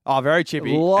 Oh, very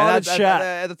chippy. A lot And of that's,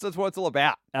 chat. That's what it's all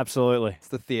about. Absolutely, It's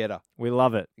the theatre. we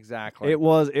love it. Exactly. It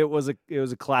was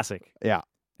a classic. Yeah.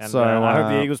 And So, I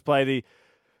hope the Eagles play the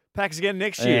Packers again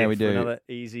next year Yeah, we for do. another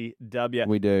easy W.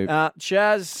 We do.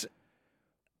 Chaz,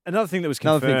 another thing that was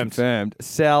Another thing confirmed. confirmed.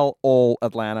 Sell all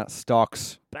Atlanta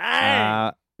stocks.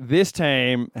 Bang! This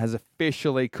team has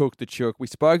officially cooked the chook. We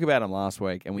spoke about them last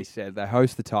week, and we said they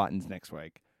host the Titans next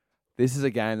week. This is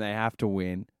a game they have to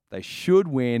win. They should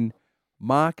win.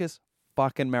 Marcus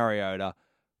fucking Mariota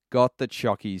got the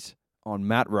chockies on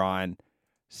Matt Ryan.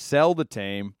 Sell the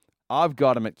team. I've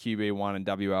got him at QB1 and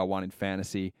WR1 in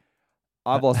fantasy.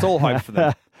 I've lost all hope for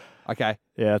them. Okay.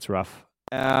 Yeah, it's rough.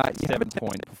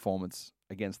 7-point performance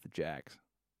against the Jags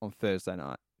on Thursday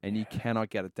night, and you cannot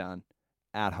get it done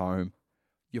at home.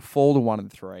 You fall to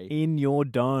 1-3. In your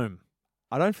dome.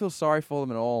 I don't feel sorry for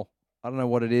them at all. I don't know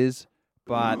what it is,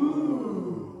 but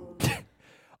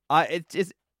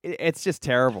it's just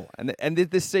terrible. And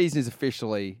this season is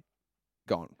officially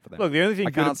gone for them. Look, the only thing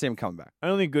I can't see them coming back.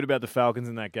 only good about the Falcons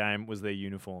in that game was their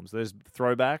uniforms. There's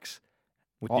throwbacks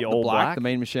with the Oh, all black. the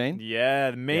mean machine.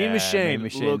 Yeah, the mean Yeah, machine Mean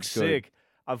Machine's looks good. sick.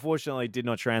 Unfortunately, did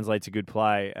not translate to good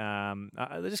play.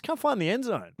 They just can't find the end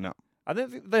zone. No. I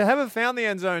don't think they haven't found the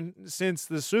end zone since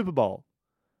the Super Bowl.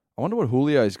 I wonder what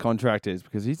Julio's contract is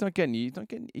because he's not getting.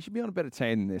 He should be on a better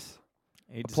team than this.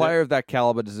 He A deserves- player of that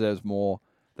caliber deserves more.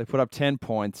 They put up 10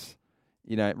 points.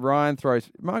 You know, Ryan throws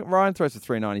for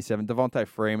 397. Devontae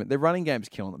Freeman. Their running game's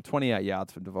killing them. 28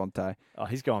 yards for Devontae. Oh,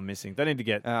 he's going missing. They need to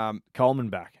get Coleman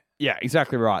back. Yeah,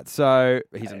 exactly right. So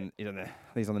he's on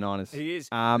the Niners. He is.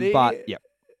 But yeah,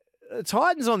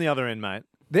 Titans on the other end, mate.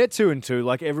 They're 2-2,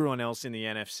 like everyone else in the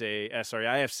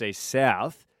AFC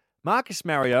South. Marcus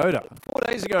Mariota. 4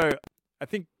 days ago, I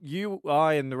think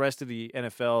I, and the rest of the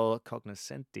NFL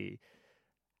cognoscenti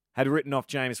had written off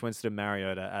Jameis Winston and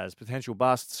Mariota as potential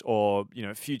busts or,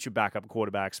 future backup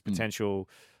quarterbacks, potential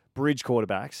bridge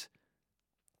quarterbacks.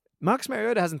 Marcus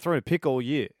Mariota hasn't thrown a pick all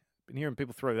year. Been hearing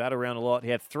people throw that around a lot. He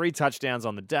had 3 touchdowns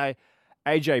on the day.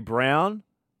 A.J. Brown,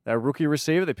 their rookie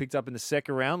receiver they picked up in the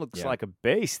second round, looks like a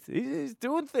beast. He's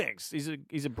doing things.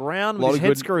 He's a Brown with his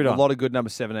head screwed on. A lot of good number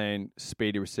 17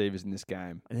 speedy receivers in this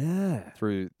game. Yeah.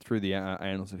 Through the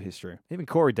annals of history. Even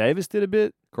Corey Davis did a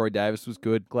bit. Corey Davis was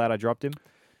good. Glad I dropped him.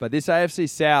 But this AFC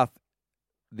South,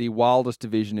 the wildest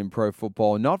division in pro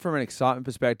football, not from an excitement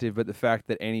perspective, but the fact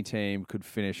that any team could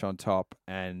finish on top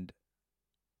and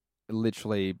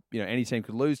literally, any team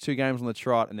could lose 2 games on the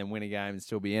trot and then win a game and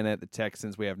still be in it. The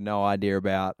Texans, we have no idea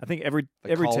about. I think every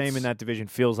Colts, team in that division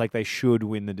feels like they should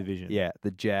win the division. Yeah,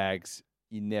 the Jags,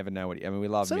 you never know what. We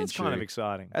love so Minshew. that's kind of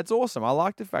exciting. That's awesome. I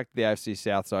like the fact that the AFC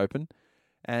South's open.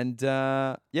 And, it's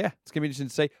going to be interesting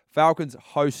to see. Falcons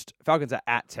are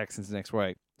at Texans next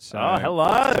week. So,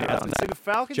 hello. See, the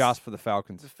Falcons, just for the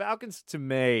Falcons. The Falcons, to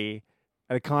me,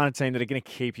 are the kind of team that are going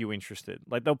to keep you interested.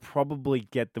 Like, they'll probably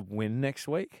get the win next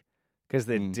week because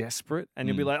they're desperate. And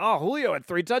you'll be like, oh, Julio had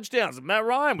 3 touchdowns. And Matt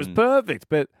Ryan was perfect.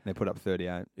 But they put up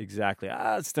 38. Exactly.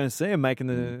 I just don't see them making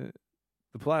the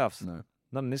playoffs. No.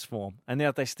 Not in this form. And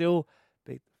now they still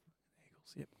beat the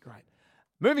Eagles. Yep, great.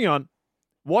 Moving on.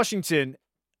 Washington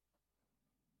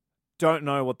don't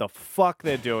know what the fuck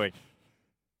they're doing.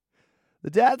 The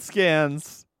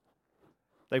Dadscans.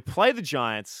 They play the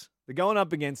Giants. They're going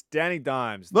up against Danny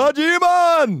Dimes. The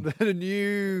G-Man! The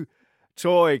new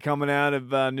toy coming out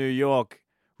of New York.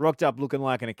 Rocked up looking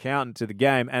like an accountant to the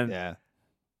game. And,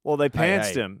 well, they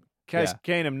pantsed him. Case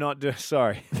Keenum not do...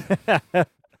 Sorry.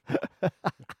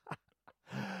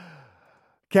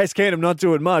 Case Keenum not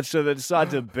doing much, so they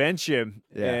decided to bench him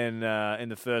in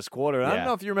the first quarter. I don't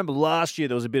know if you remember last year,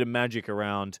 there was a bit of magic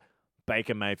around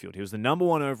Baker Mayfield. He was the number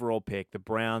 1 overall pick. The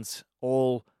Browns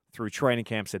all through training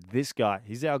camp said, this guy,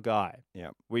 he's our guy.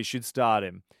 Yeah, we should start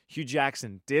him. Hugh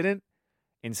Jackson didn't.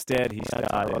 Instead, he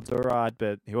started. It's all right,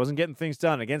 but he wasn't getting things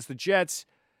done. Against the Jets,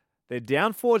 they're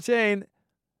down 14.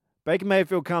 Baker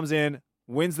Mayfield comes in,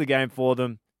 wins the game for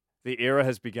them. The era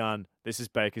has begun. This is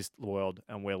Baker's world,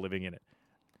 and we're living in it.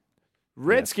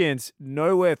 Redskins,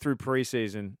 nowhere through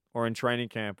preseason or in training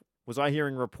camp was I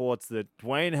hearing reports that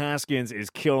Dwayne Haskins is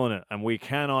killing it, and we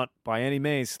cannot, by any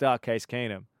means, start Case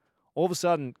Keenum. All of a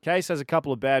sudden, Case has a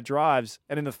couple of bad drives,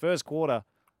 and in the first quarter,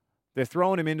 they're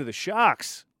throwing him into the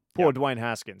Sharks. Poor Dwayne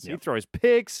Haskins. He throws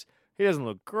picks. He doesn't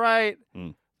look great.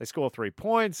 They score 3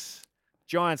 points.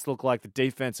 Giants look like the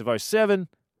defense of 07.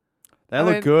 They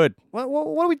look good. What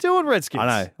are we doing,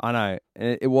 Redskins? I know.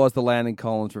 It was the Landon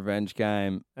Collins revenge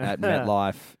game at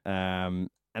MetLife. And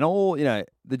all,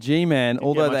 the G-Man,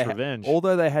 although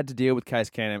they had to deal with Case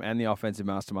Keenum and the offensive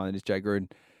mastermind that is Jay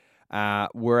Gruden,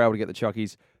 were able to get the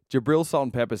Chockies. Jabril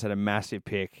Salt-and-Peppers had a massive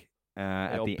pick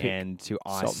at the end to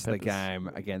ice the game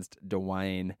against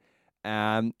Dwayne.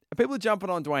 People are jumping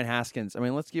on Dwayne Haskins. I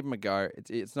mean, let's give him a go.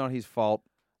 It's not his fault.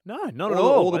 No, not at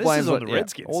all. All the blame's on the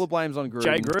Redskins. All the blame's on Gruden.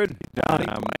 Jay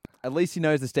Gruden. At least he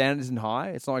knows the standard isn't high.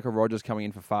 It's not like a Rodgers coming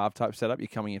in for Favre type setup. You're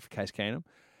coming in for Case Keenum.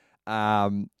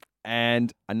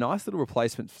 And a nice little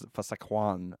replacement for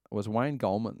Saquon was Wayne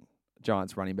Goldman,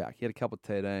 Giants running back. He had a couple of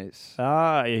TDs.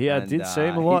 I did see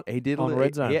him a lot. He did on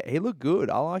Red Zone. He looked good.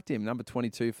 I liked him. Number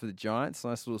 22 for the Giants.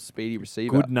 Nice little speedy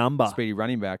receiver. Good number. Speedy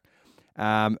running back.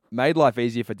 Made life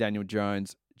easier for Daniel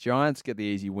Jones. Giants get the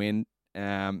easy win.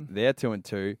 They're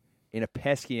 2-2 in a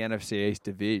pesky NFC East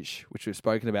division, which we've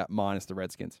spoken about, minus the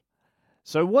Redskins.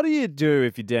 So what do you do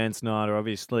if you're Dan Snyder?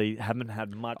 Obviously, haven't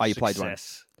had much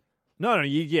success. No,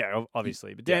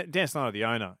 obviously. But Dan Snyder, the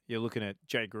owner, you're looking at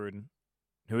Jay Gruden,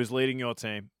 who is leading your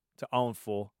team to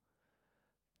 0-4.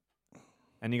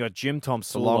 And you got Jim Tom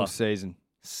It's a long season.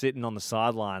 Sitting on the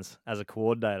sidelines as a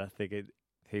coordinator. I think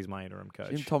he's my interim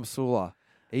coach. Jim Tom Sula.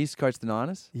 He's coached the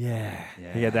Niners? Yeah.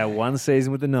 He had that one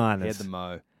season with the Niners. He had the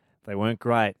mo. They weren't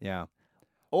great. Yeah.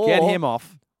 Or get him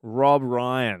off. Rob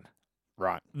Ryan.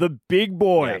 Right. The big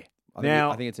boy. Yeah.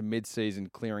 I think it's a mid-season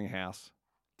clearinghouse.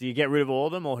 Do you get rid of all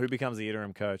of them, or who becomes the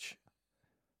interim coach?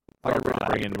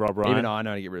 Bring in Rob Ryan. Even I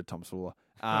know to get rid of Tom Sula.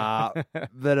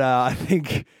 But I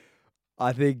think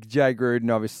Jay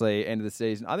Gruden, obviously, end of the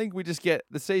season. I think we just get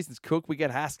the season's cooked. We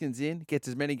get Haskins in, gets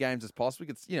as many games as possible.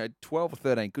 Gets 12 or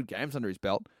 13 good games under his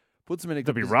belt. Puts him in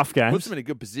a rough games. Puts him in a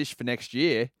good position for next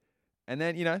year, and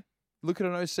then look at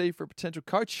an OC for a potential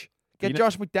coach. Get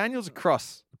Josh McDaniels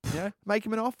across. Make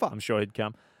him an offer. I'm sure he'd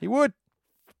come. He would.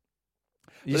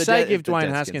 You say give Dwayne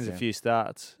Haskins a few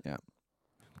starts. Yeah.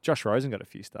 Josh Rosen got a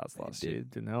few starts last year.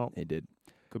 Didn't help. He did.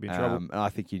 Could be in trouble. And I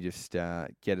think you just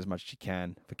get as much as you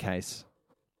can for Case.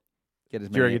 Get as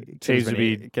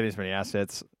many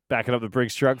assets. Backing up the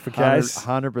Briggs truck for Case.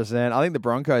 100%. I think the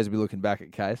Broncos will be looking back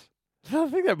at Case. I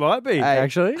think that might be, Hey.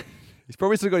 actually. He's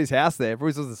probably still got his house there.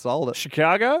 Probably still hasn't sold it.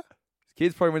 Chicago? His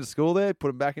kids probably went to school there, put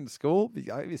him back into school.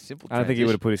 It'd be a simple I don't think he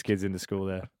would have put his kids into school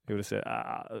there. He would have said,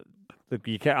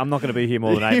 look, I'm not going to be here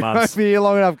more than 8 months. You won't be here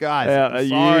long enough, guys. I'm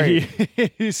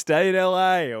sorry. You stay in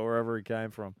LA or wherever he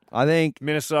came from. I think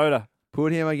Minnesota.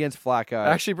 put him against Flacco.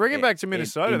 Actually, bring him back to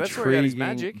Minnesota. That's where he had his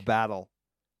Intriguing magic. battle.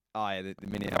 Oh, yeah, the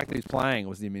fact that he was playing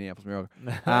was the Minneapolis Miracle.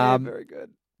 Very good.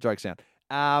 Joke's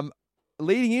down.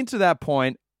 Leading into that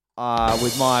point,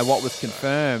 with my what was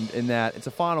confirmed in that it's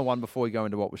a final one before we go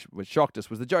into what was shocked us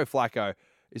was that Joe Flacco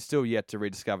is still yet to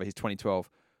rediscover his 2012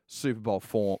 Super Bowl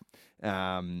form.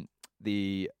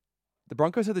 The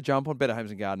Broncos had the jump on Better Homes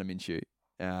and Gardner Minshew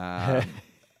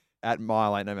at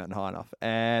Mile Ain't No Mountain High Enough,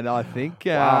 and I think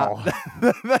Wow.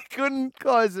 they couldn't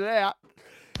close it out.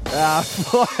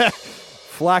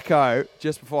 Flacco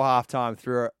just before halftime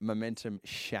threw a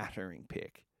momentum-shattering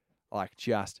pick. Like,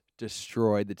 just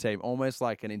destroyed the team. Almost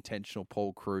like an intentional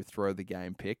Paul Crewe throw the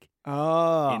game pick into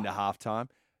halftime.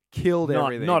 Killed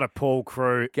everything. Not a Paul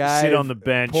Crewe. Gave Sit on the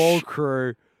bench. Paul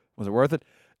Crewe, was it worth it?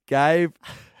 Gave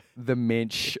the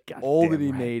Mensch all that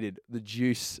he needed, the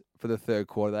juice for the third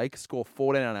quarter. They could score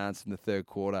 14 unanswered in the third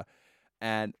quarter,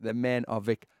 and the men of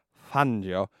Vic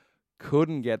Fangio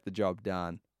couldn't get the job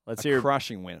done. Let's a hear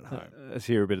crushing win at home. Let's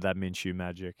hear a bit of that Minshew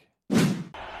magic.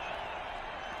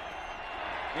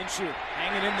 Minshew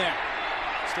hanging in there.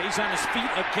 Stays on his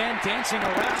feet again, dancing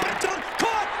around. Dunk,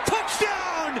 caught,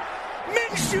 touchdown!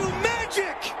 Minshew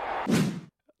magic!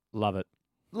 Love it.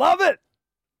 Love it!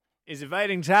 He's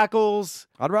evading tackles.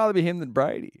 I'd rather be him than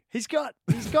Brady. He's got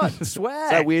swag. Is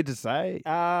that weird to say?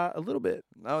 A little bit.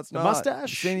 No, it's The not. mustache.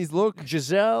 You seen his look?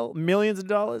 Giselle, millions of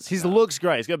dollars. His look's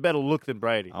great. He's got a better look than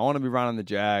Brady. I want to be running the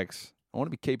Jags. I want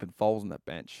to be keeping Foles on that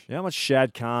bench. You know how much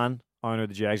Shad Khan, owner of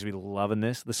the Jags, will be loving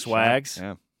this? The swags.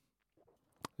 Yeah.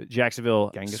 The Jacksonville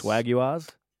Genghis. Swaguars.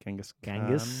 Genghis.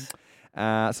 Genghis.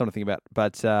 Something to think about.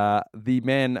 But the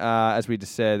men, as we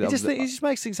just said... He just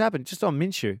makes things happen just on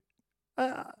Minshew.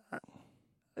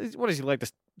 What is he, like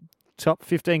the top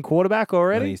 15 quarterback I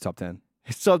already? think he's top 10.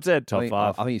 He's top 10, top 5.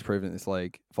 I think he's proven in this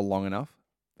league for long enough.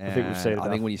 I think we've seen it I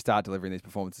think enough. when you start delivering these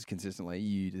performances consistently,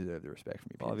 you deserve the respect from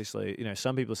your peers. Obviously,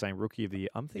 some people are saying rookie of the year.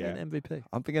 I'm thinking MVP.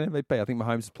 I'm thinking MVP. I think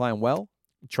Mahomes is playing well.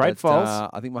 Trade but, Foles.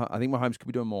 I think Mahomes could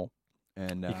be doing more.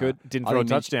 And He could. Didn't I throw a think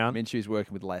touchdown. Minshew's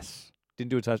working with less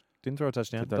Didn't throw a touchdown. Didn't throw a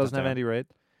Doesn't have touchdown. Andy Reid.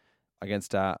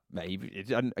 against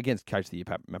against Coach of the Year,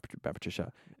 Matt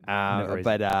Patricia. Never easy.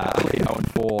 But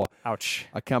 0-4, Ouch.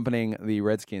 accompanying the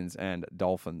Redskins and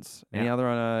Dolphins. Any Yeah. other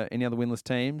winless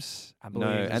teams? I believe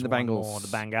No, there's and the one Bengals. more, the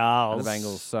Bengals. And the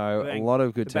Bengals. So The a lot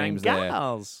of good The teams there.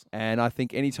 Bengals. And I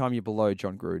think anytime you're below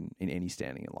John Gruden in any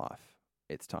standing in life,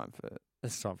 it's time for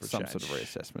It's time for some change. sort of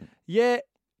reassessment. Yeah,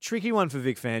 tricky one for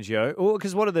Vic Fangio.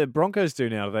 Because what do the Broncos do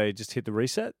now? Do they just hit the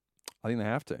reset? I think they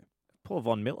have to. Poor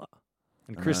Von Miller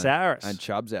and I Chris know. Harris. And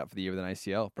Chubb's out for the year with an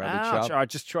ACL. Bradley Ouch. Chubb. All right,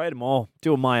 just trade them all.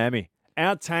 Do a Miami.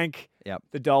 Out tank Yep.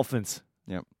 the Dolphins.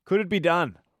 Yep. Could it be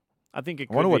done? I think it I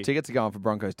could wonder be. what tickets are going for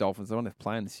Broncos Dolphins. I wonder if they're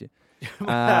playing this year.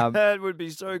 That would be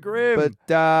so grim. But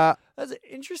That's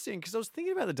interesting because I was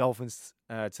thinking about the Dolphins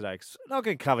today. Cause I'm not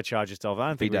going to cover Chargers Dolphins. I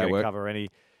don't think Big we're day going to work. cover any.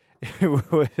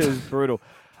 It was brutal.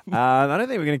 I don't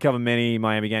think we're going to cover many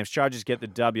Miami games. Chargers get the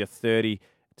W 30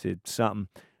 to something.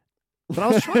 But I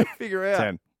was trying to figure out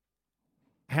 10.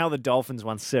 how the Dolphins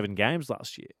won 7 games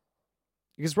last year.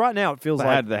 Because right now it feels They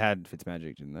like had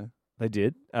Fitzmagic, didn't they? they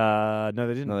did. No,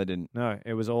 they didn't. No, they didn't. No,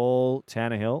 it was all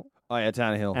Tannehill Oh, yeah,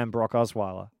 Tannehill. and Brock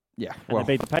Osweiler. Yeah. And Well,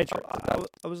 they beat the Patriots.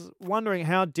 I was wondering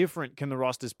how different can the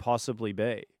rosters possibly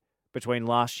be between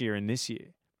last year and this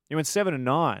year? You went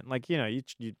 7-9. Like, you're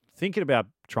thinking about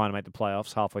trying to make the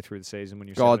playoffs halfway through the season when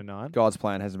you're 7-9. God's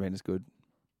plan hasn't been as good.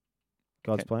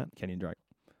 God's plan. Kenny and Drake.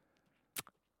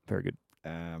 Very good.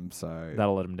 So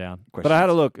That'll let them down. But questions- I had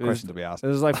a look. question to be asked.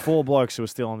 There's like 4 blokes who are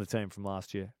still on the team from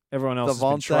last year. Everyone else has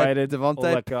been traded. all Devontae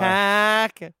that guy.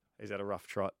 Pack. He's had a rough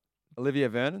trot. Olivia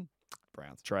Vernon.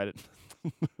 Browns traded.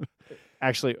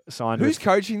 Actually signed Who's with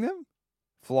coaching them?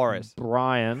 Flores.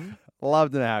 Brian.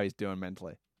 Love to know how he's doing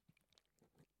mentally.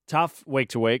 Tough week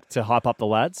to week to hype up the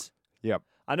lads. Yep.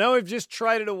 I know we've just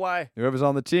traded away. Whoever's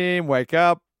on the team, wake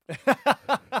up.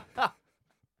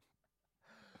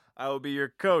 I will be your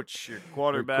coach, your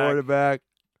quarterback. Quarterback.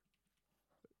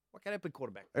 What can I play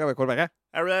quarterback? I got my quarterback.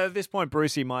 At this point,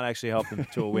 Brucey might actually help them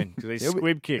to a win because he's He'll be-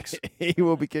 squib kicks. He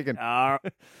will be kicking.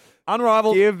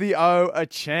 Unrivaled. Give the O a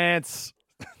chance.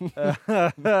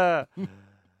 Bye-bye.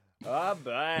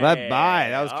 Bye-bye.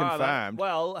 That was All right, confirmed.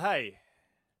 well, hey.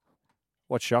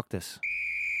 What shocked us?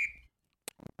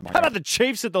 How about the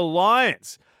Chiefs at the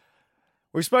Lions?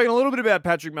 We've spoken a little bit about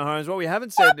Patrick Mahomes. What we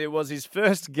haven't said it was his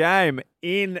first game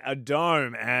in a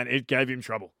dome, and it gave him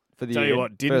trouble. For the Tell year. you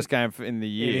what, First game in the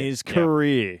year. in his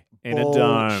career in a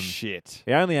dome. Shit.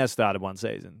 He only has started one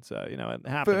season, so, it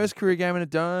happens. First career game in a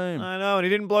dome. I know, and he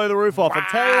didn't blow the roof off. I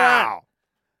tell you that.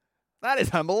 That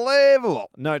is unbelievable.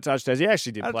 No touchdowns. He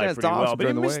actually did play Touchdowns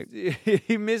pretty well, but during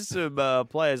he missed some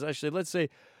players. Actually, let's see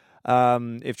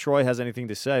if Troy has anything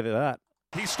to say to that.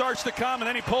 He starts to come and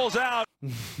then he pulls out.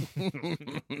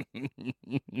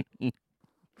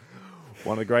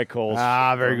 One of the great calls.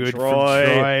 Very from good Troy.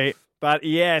 from Troy. But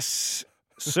yes,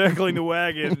 circling the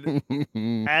wagon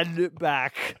and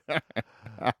back.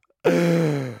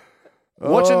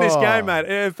 Watching this game, mate,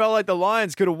 it felt like the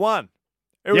Lions could have won.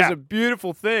 It was a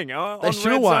beautiful thing. They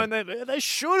should have won. They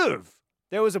should have.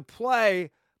 There was a play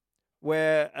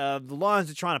where the Lions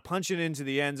are trying to punch it into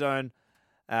the end zone.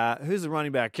 Who's the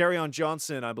running back? Kerryon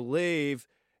Johnson, I believe,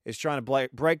 is trying to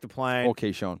break the plane. Or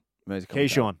Keyshawn.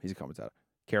 Keyshawn. He's a commentator.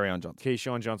 Kerryon Johnson.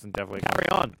 Keyshawn Johnson, definitely. Carry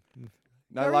on.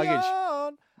 No Carry luggage.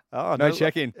 on. Oh, No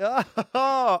check-in.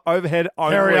 Overhead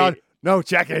only. Carry on. No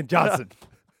check-in, Johnson.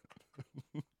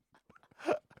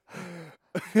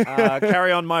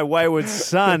 Carry on, my wayward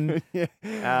son.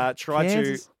 Try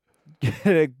Kansas.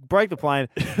 to break the plane,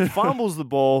 fumbles the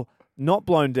ball, not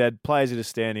blown dead, plays it a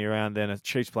standing around, then a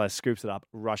Chiefs player scoops it up,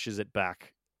 rushes it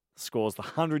back, scores the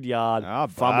 100-yard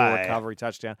fumble bye. recovery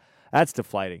touchdown. That's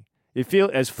deflating. You feel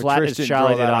as flat Patricia as didn't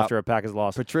Charlie draw did that after a Packers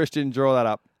loss. Patricia didn't draw that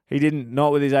up. He didn't,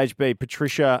 not with his HB.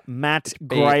 Patricia, Matt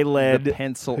Gray-led. The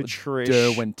pencil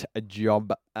Patricia. went a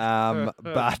job.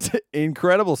 But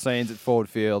incredible scenes at Ford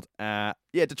Field.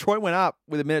 Detroit went up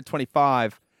with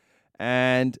 1:25.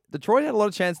 And Detroit had a lot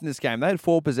of chance in this game. They had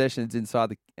 4 possessions inside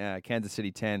the Kansas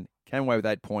City 10. Came away with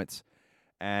 8 points.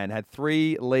 And had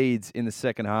 3 leads in the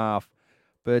second half.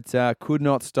 But could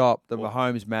not stop the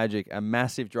Mahomes magic. A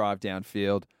massive drive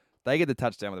downfield. They get the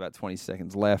touchdown with about 20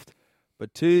 seconds left.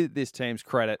 But to this team's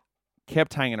credit,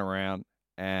 kept hanging around.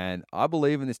 And I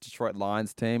believe in this Detroit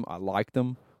Lions team. I like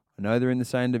them. I know they're in the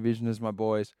same division as my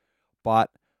boys.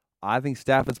 But I think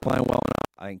Stafford's playing well enough.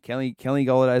 I think Kelly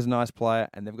Golladay's a nice player.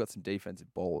 And they've got some defensive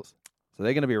ballers. So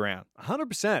they're going to be around.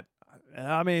 100%.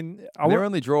 I mean, Their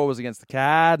only draw was against the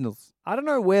Cardinals. I don't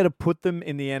know where to put them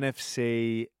in the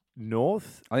NFC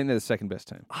North. I think they're the second best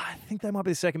team. I think they might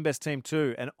be the second best team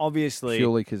too. And obviously,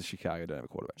 Purely because Chicago don't have a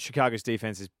quarterback. Chicago's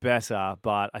defense is better,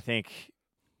 but I think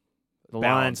the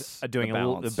Lions are doing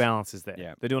the balance is there.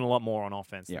 Yeah. They're doing a lot more on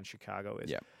offense than Chicago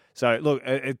is. Yeah. So look,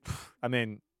 I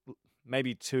mean,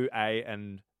 maybe 2A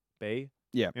and B.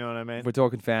 Yeah. You know what I mean? If we're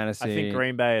talking fantasy. I think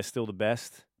Green Bay is still the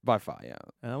best. By far, yeah.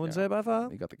 I wouldn't say by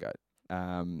far. You got the goat.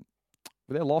 But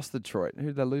they lost to Detroit. Who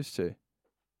did they lose to?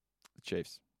 The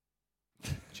Chiefs.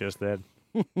 Just then.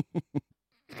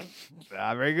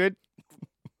 Very good.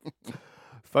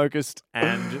 Focused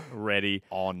and ready.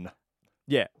 On.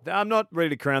 Yeah, I'm not ready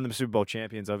to crown them Super Bowl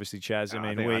champions, obviously, Chaz.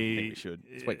 I think we should.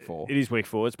 It's week 4. It is week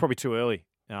 4. It's probably too early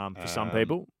for some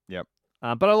people. Yep.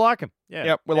 But I like them. Yeah.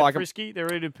 Yep, we They're like 'em. frisky. They're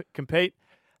ready to compete.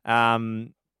 I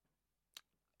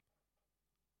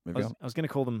was going to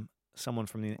call them someone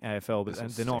from the AFL, but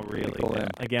they're not really.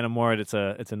 Again, I'm worried it's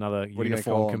another What are you gonna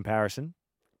call uniform 'em? comparison.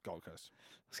 Gold Coast. I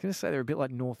was going to say they're a bit like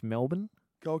North Melbourne.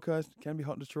 Gold Coast. Can be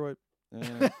hot in Detroit.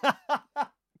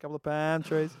 Couple of palm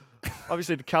trees.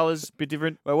 Obviously, the colours a bit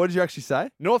different. Wait, what did you actually say?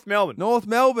 North Melbourne. North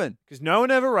Melbourne. Because no one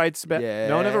ever rates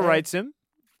them.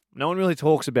 No one really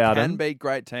talks about Can them. beat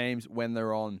great teams when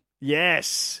they're on.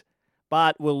 Yes.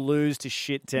 But we'll lose to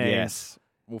shit teams. Yes.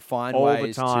 We'll find all the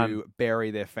ways time. to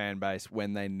bury their fan base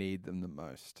when they need them the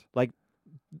most. Like,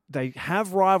 they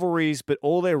have rivalries, but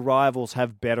all their rivals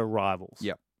have better rivals.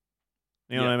 Yep.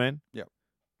 You know what I mean? Yep.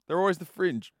 They're always the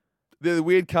fringe. They're the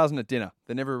weird cousin at dinner.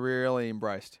 They're never really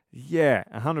embraced. Yeah,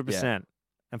 100%.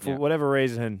 And for whatever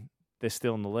reason, they're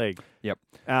still in the league. Yep.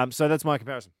 So that's my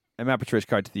comparison. And Matt Patricia,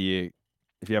 Coach of the Year.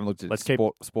 If you haven't looked at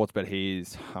sports bet,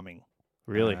 he's humming.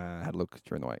 Really? Had a look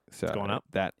during the week. So it's gone up.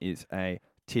 That is a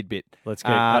tidbit. Let's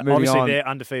keep moving obviously on. their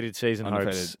undefeated season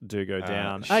hopes do go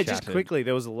down. Hey, just shattered. quickly,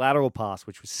 there was a lateral pass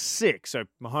which was sick. So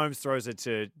Mahomes throws it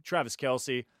to Travis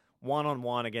Kelce,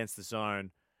 1-on-1 against the zone.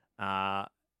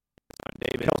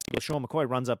 David LaShawn McCoy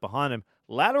runs up behind him.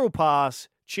 Lateral pass,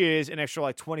 cheers, an extra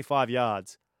like 25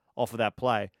 yards off of that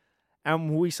play.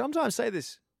 And we sometimes say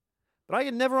this, but I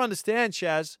can never understand,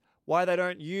 Chaz, why they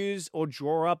don't use or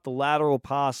draw up the lateral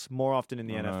pass more often in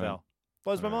the NFL.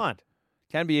 Blows my mind.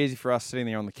 Can be easy for us sitting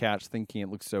there on the couch thinking it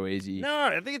looks so easy. No,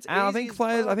 I think it's easy. And I think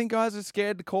players, I think guys are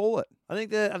scared to call it. I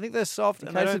think they're soft In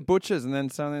and case it butchers and then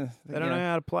something. they don't know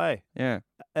how to play Yeah.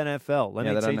 NFL. Let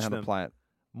Yeah, me they don't know teach how them. to play it.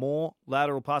 more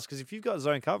lateral pass. Because if you've got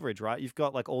zone coverage, right, you've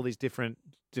got like all these different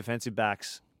defensive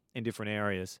backs in different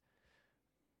areas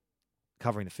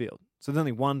covering the field. So there's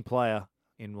only one player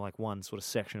in like one sort of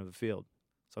section of the field.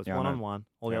 So it's one-on-one.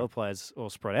 All the other players all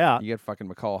spread out. You get fucking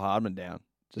McCall Hardman down.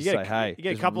 Just You say, get- hey. you get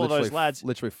a just couple of those literally- lads.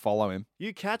 Literally follow him.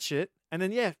 You catch it, and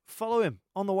then, follow him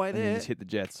on the way And then there. just hit the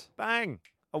Jets. Bang.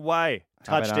 Away.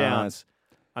 How about Touchdowns.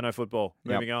 I know football.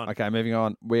 Yep. Moving on. Okay, moving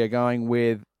on. We are going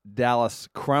with Dallas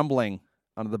crumbling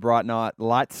under the bright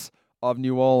lights of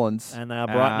New Orleans. And they are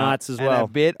bright nights as and well. a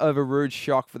bit of a rude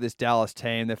shock for this Dallas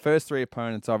team. Their first three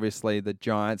opponents, obviously, the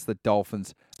Giants, the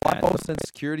Dolphins. Boston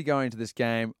security going into this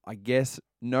game. I guess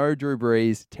no Drew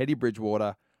Brees, Teddy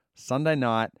Bridgewater. Sunday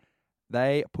night,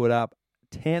 they put up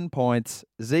 10 points.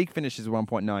 Zeke finishes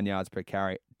 1.9 yards per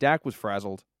carry. Dak was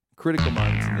frazzled. Critical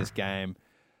moments in this game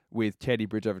with Teddy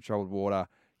Bridge over troubled water,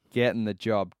 getting the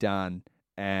job done,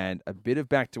 and a bit of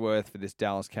back to earth for this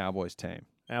Dallas Cowboys team.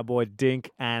 Our boy Dink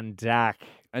and Dak.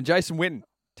 And Jason Witten,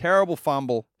 terrible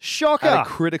fumble. Shocker. At a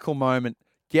critical moment.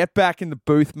 Get back in the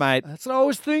booth, mate. That's what I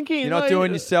was thinking. You're not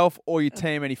doing yourself or your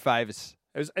team any favours.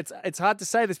 It's hard to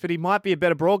say this, but he might be a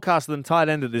better broadcaster than tight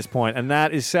end at this point, and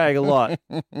that is saying a lot.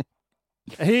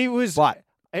 He was. What?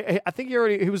 I think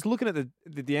he was looking at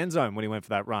the end zone when he went for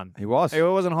that run. He was. He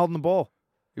wasn't holding the ball.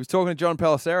 He was talking to John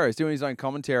Pelissero. He's doing his own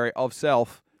commentary of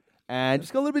self and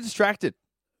just got a little bit distracted.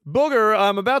 Booger,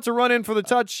 I'm about to run in for the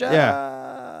touch.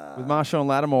 Yeah. With Marshawn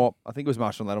Lattimore, I think it was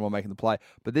Marshawn Lattimore making the play.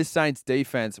 But this Saints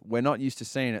defense, we're not used to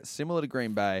seeing it. Similar to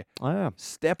Green Bay,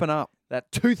 stepping up. That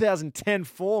 2010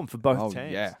 form for both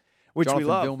teams. Yeah. Which Jonathan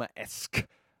we love. Vilma-esque.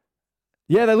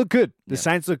 Yeah, they look good. The Yeah.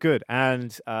 Saints look good.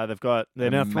 And they're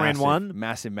now 3-1.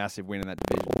 Massive win in that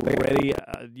division.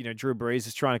 Already, Drew Brees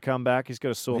is trying to come back. He's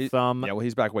got a sore thumb. Yeah, well,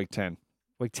 he's back week 10.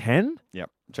 Week 10? Yep.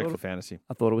 Check for fantasy.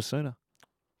 I thought it was sooner.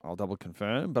 I'll double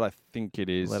confirm, but I think it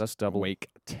is Let us double week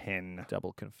 10.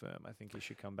 Double confirm. I think he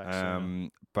should come back sooner.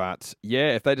 But yeah,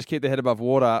 if they just keep their head above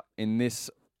water in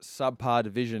this subpar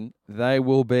division, they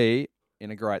will be in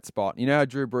a great spot. You know how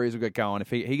Drew Brees will get going. If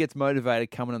he gets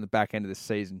motivated coming on the back end of this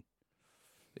season,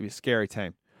 it'll be a scary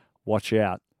team. Watch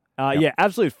out. Yeah,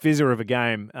 absolute fizzer of a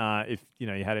game. If you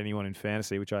had anyone in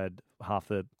fantasy, which I had half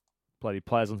the bloody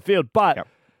players on the field, but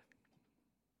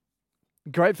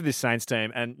great for this Saints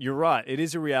team. And you're right, it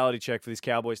is a reality check for this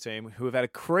Cowboys team, who have had a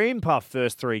cream puff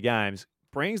first 3 games,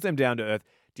 brings them down to earth.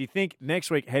 Do you think next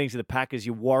week heading to the Packers,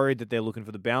 you're worried that they're looking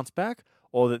for the bounce back,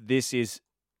 or that this is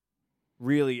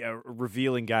really a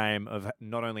revealing game of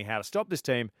not only how to stop this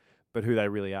team, but who they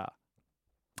really are?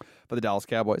 For the Dallas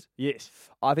Cowboys? Yes.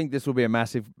 I think this will be a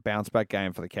massive bounce-back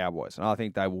game for the Cowboys, and I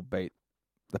think they will beat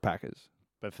the Packers.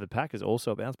 But for the Packers,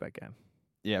 also a bounce back game.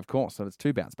 Yeah, of course. So it's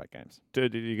 2 bounce-back games.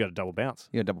 Dude, you got a double bounce.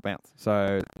 You got a double bounce.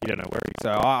 So You don't know where he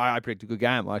So I predict a good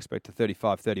game. I expect a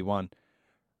 35-31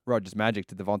 Rodgers Magic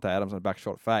to Devontae Adams on a back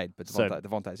short fade, but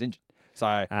Devontae's injured.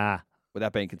 So with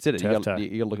that being considered, you got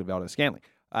to look at Valdez Scantling.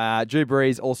 Drew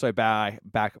Brees also back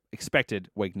expected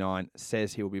week 9,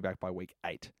 says he will be back by week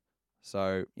 8.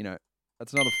 So,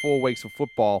 that's another 4 weeks of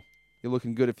football. You're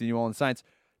looking good if the New Orleans Saints.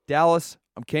 Dallas,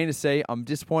 I'm keen to see. I'm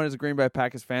disappointed as a Green Bay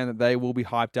Packers fan that they will be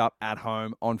hyped up at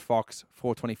home on Fox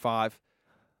 425.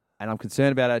 And I'm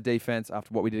concerned about our defense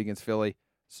after what we did against Philly.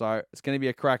 So it's going to be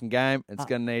a cracking game. It's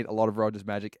going to need a lot of Rodgers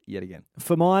magic yet again.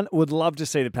 For mine, would love to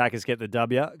see the Packers get the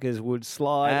W because would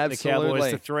slide the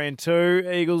Cowboys to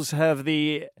 3-2. Eagles have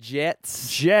the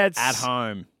Jets at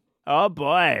home. Oh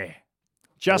boy!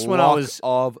 Just Lock when I was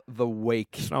of the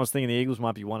week. I was thinking the Eagles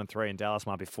might be 1-3 and Dallas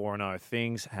might be 4-0.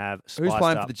 Things have spiced Who's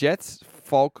playing up. for the Jets?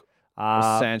 Falk or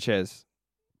Sanchez?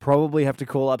 Probably have to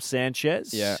call up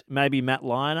Sanchez. Yeah. Maybe Matt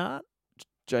Leinart.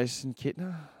 Jason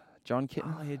Kittner? John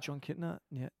Kittner? Oh, yeah, John Kittner.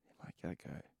 Yeah. Might gotta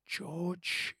go.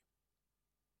 George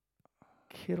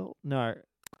Kittle? No.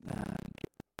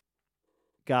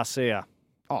 Garcia.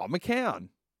 Oh, McCown.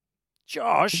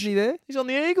 Josh. Isn't he there? He's on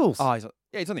the Eagles. Oh,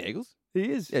 he's on the Eagles. He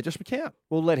is. Yeah, Josh McCown.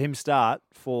 We'll let him start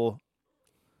for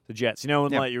the Jets. When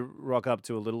Yep. like you rock up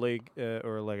to a little league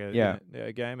or like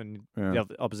a game and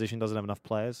the opposition doesn't have enough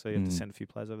players, so you have to send a few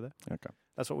players over there. Okay.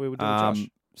 That's what we would do with Josh.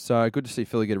 So good to see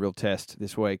Philly get a real test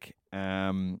this week.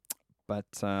 But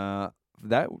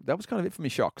that was kind of it for me,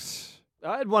 Shocks.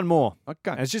 I had one more.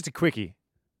 Okay. And it's just a quickie.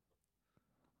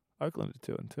 Oakland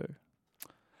are 2-2.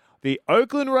 The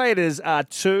Oakland Raiders are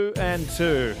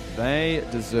 2-2. They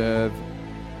deserve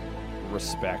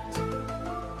respect.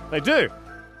 They do.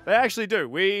 They actually do.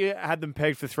 We had them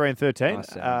pegged for 3-13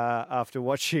 Nice, after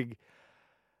watching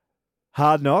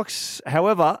Hard Knocks.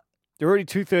 However, they're already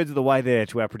 2/3 of the way there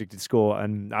to our predicted score,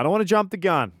 and I don't want to jump the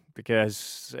gun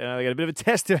because they got a bit of a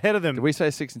test ahead of them. Did we say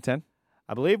 6-10?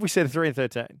 I believe we said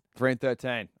 3-13.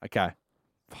 3-13. Okay.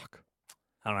 Fuck.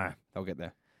 I don't know. They'll get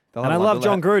there. And I love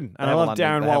John Gruden. And I love Darren They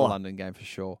have a Waller. London game for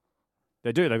sure.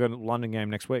 They do. They've got a London game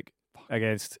next week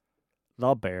against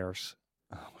the Bears.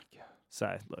 Oh, my God.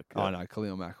 So, look. Oh, no.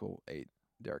 Khalil Mack will eat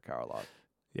Derek Carr alive.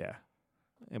 Yeah.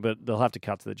 But they'll have to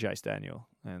cut to the Chase Daniel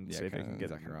and Yeah, see if they okay, can get,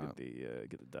 exactly right.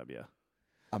 get the W.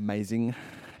 Amazing.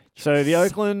 So the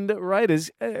Oakland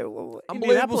Raiders, Unbelievable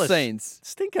Indianapolis, scenes.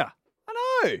 stinker.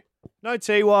 I know. No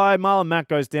Ty, Marlon Mack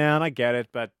goes down. I get it,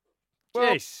 but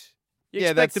Well, jeez, you yeah,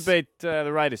 expect to that's- beat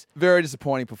the Raiders. Very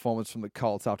disappointing performance from the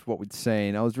Colts after what we'd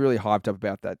seen. I was really hyped up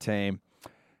about that team.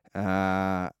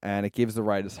 And it gives the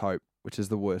Raiders hope, which is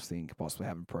the worst thing you could possibly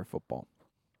have in pro football.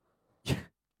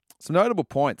 Some notable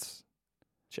points.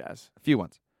 Chaz. A few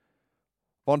ones.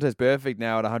 Vontaze Burfict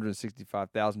now at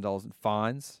 $165,000 in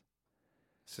fines.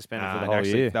 Suspended for the And whole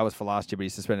actually, year. That was for last year, but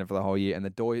he's suspended for the whole year. And the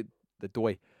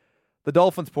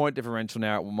Dolphins' point differential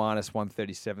now at minus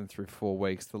 137 through 4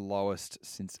 weeks, the lowest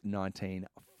since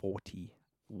 1940.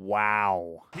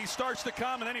 Wow. He starts to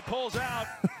come and then he pulls out.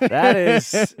 That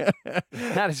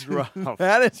is rough.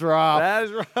 That is rough. That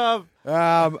is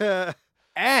rough.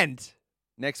 And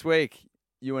next week,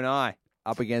 you and I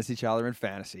up against each other in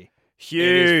fantasy. It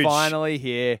Huge. is finally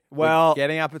here. Well- we're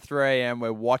getting up at 3 a.m.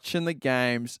 We're watching the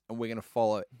games, and we're going to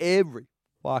follow every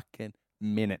fucking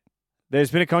minute. There's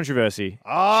been a controversy. Oh,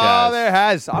 Chaz. there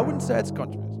has. I wouldn't say it's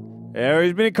controversial. There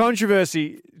has been a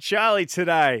controversy. Charlie,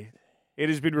 today, it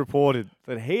has been reported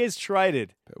that he has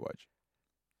traded Per watch.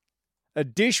 a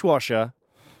dishwasher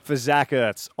for Zach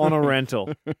Ertz on a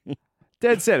rental.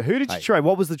 Dead set. Who did you Hey. trade?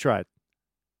 What was the trade?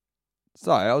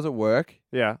 So I was at work,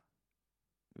 Yeah.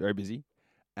 very busy,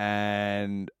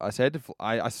 and I said to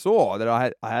I saw that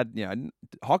I had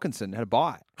Hawkinson had a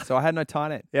buy, so I had no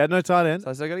tight end. He had no tight end. So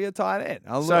I said I got to get a tight end.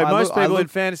 Most people in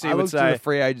fantasy I would looked say, at the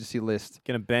free agency list.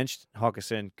 going to bench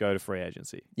Hawkinson, go to free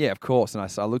agency. Yeah, of course. And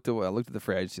I looked at the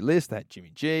free agency list. They had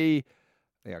Jimmy G,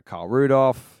 they got Kyle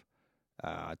Rudolph,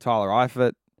 Tyler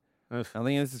Eifert. Ugh. I'm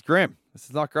thinking this is grim. This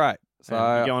is not great. So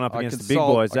And you're going up I against the big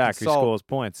consult- boy, I Zach, who consult- scores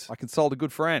points. I consulted a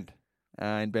good friend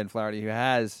in Ben Flaherty who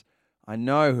has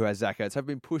Zach Ertz. I've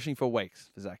been pushing for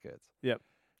weeks for Zach Ertz. Yep.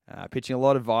 Pitching a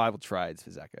lot of viable trades for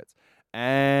Zach Ertz.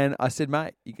 And I said,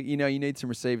 mate, you need some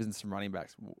receivers and some running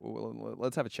backs.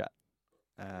 Let's have a chat.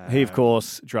 He, of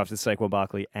course, drafted Saquon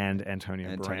Barkley and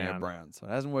Antonio Brown. So it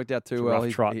hasn't worked out It's a too well.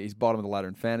 rough trot. He's bottom of the ladder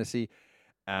in fantasy.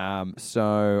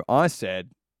 So I said,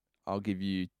 I'll give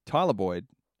you Tyler Boyd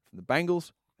from the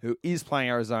Bengals, who is playing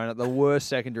Arizona, the worst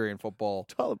secondary in football.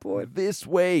 Tyler Boyd. This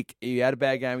week, he had a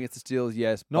bad game against the Steelers,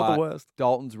 yes. Not but the worst.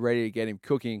 Dalton's ready to get him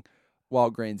cooking while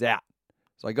Green's out.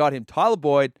 So I got him Tyler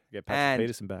Boyd Get Patrick and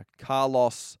Peterson back.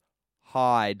 Carlos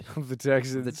Hyde Of the of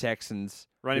Texans. the Texans.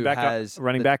 Running who back up- has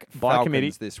running the back by Falcons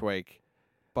committee. this week.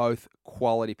 Both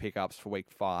quality pickups for week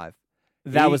 5.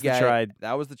 That He was the gave- trade.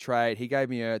 That was the trade. He gave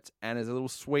me Ertz, and as a little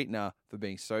sweetener for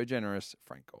being so generous,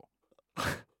 Frank Gore.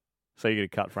 So you're going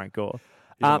to cut Frank Gore.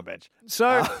 He's on the bench.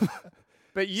 So,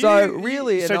 but you. So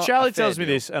really, so a Charlie fair tells me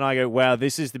deal. this, and I go, "Wow,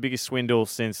 this is the biggest swindle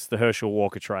since the Herschel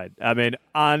Walker trade." I mean,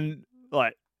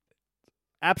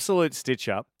 absolute stitch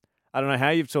up. I don't know how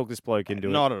you've talked this bloke into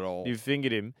it. Not at all. You've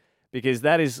fingered him because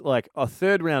that is like a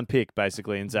 3rd round pick,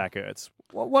 basically, in Zach Ertz.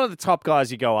 One of the top guys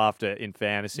you go after in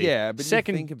fantasy. Yeah, but you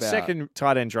second think about- second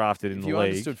tight end drafted in If the you league.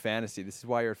 understood fantasy, this is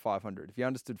why you're at 500. If you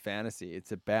understood fantasy,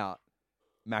 it's about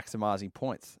maximizing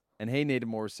points. And he needed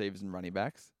more receivers and running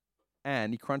backs.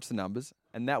 And he crunched the numbers,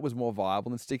 and that was more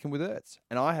viable than sticking with Ertz.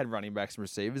 And I had running backs and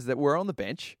receivers that were on the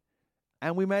bench,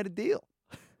 and we made a deal.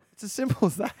 It's as simple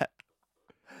as that.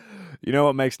 You know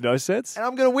what makes no sense? And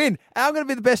I'm going to win. And I'm going to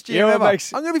be the best GM You know what ever.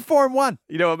 makes- I'm going to be 4-1.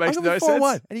 You know what makes I'm going no to be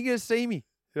 4-1. sense? And you're going to see me.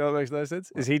 You know what makes no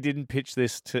sense? Is he didn't pitch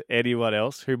this to anyone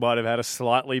else who might have had a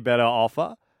slightly better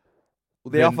offer.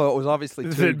 Well, the Then- offer was obviously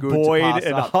too then good Boyd to pass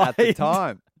and up at the Hyde.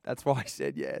 time. That's why I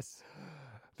said yes.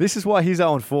 This is why he's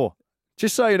 0-4.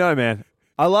 Just so you know, man.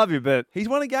 I love you, but He's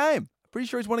won a game. Pretty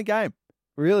sure he's won a game.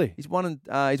 really, He's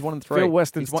 1-3. Phil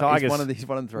Weston's he's Tigers. He's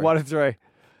 1-3. 1-3.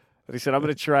 But he said, I'm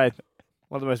going to trade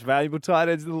one of the most valuable tight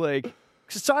ends in the league.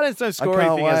 Because tight ends don't score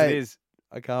can't anything as it wait. is.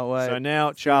 I can't wait. So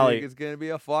now Charlie It's going to be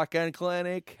a fucking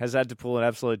clinic. has had to pull an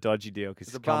absolute dodgy deal because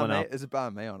There's it's a bar coming me. up. There's a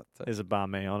bar me on it. Too. There's a bar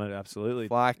me on it, absolutely.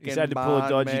 Fucking He's had to pull a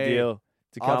barn dodgy me. deal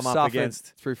to I've come up suffered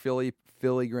against. through Philly,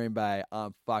 Green Bay.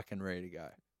 I'm fucking ready to go.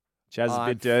 Chaz is a I'm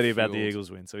bit dirty about the fueled.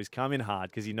 Eagles win, so he's come in hard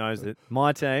because he knows that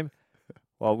my team,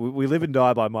 well, we live and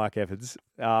die by Mike Evans.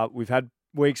 We've had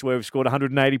weeks where we've scored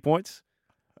 180 points.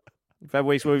 We've had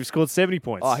weeks where we've scored 70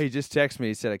 points. Oh, he just texted me.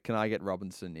 He said, "Can I get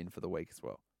Robinson in for the week as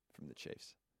well from the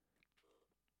Chiefs?"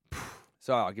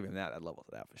 So I'll give him that. That levels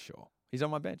it out for sure. He's on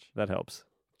my bench. That helps.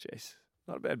 Jeez.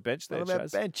 Not a bad bench there, Not a bad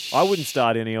Chaz. bench. I wouldn't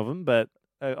start any of them, but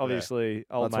Obviously,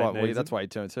 old That's mate why needs that's him. why he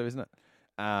turned 2, isn't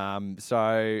it?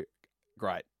 So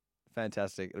great,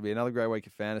 fantastic. It'll be another great week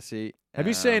of fantasy. Have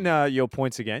you seen your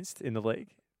points against in the league?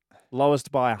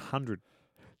 Lowest by 100.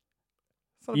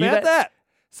 It's not You about bet- that.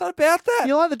 It's not about that.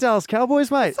 You like the Dallas Cowboys,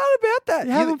 mate? It's not about that.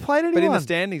 You haven't played anyone. But in the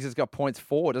standings, it's got points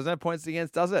for. Doesn't have points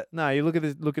against, does it? No, you look at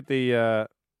the.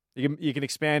 You can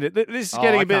expand it. This is Oh,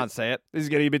 getting I a bit. can't see it. This is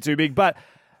getting a bit too big. But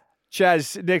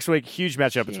Chaz, next week, huge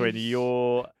matchup between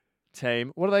your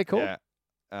team. What are they called?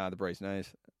 Yeah, the Breeze Knees,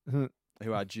 who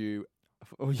are due.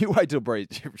 Oh, you wait till Breeze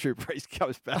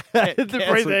comes back. The Cancel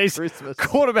Breeze Knees, Christmas.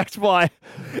 quarterbacked by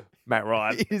Matt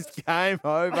Ryan. Is game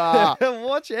over.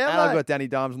 Watch out, And I've mate. got Danny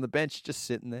Dimes on the bench, just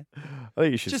sitting there, I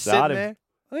think you should just start sitting him. there,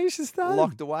 I think you should start him.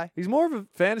 locked away, He's more of a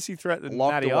fantasy threat than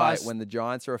locked Matty away. Ice. When the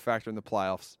Giants are a factor in the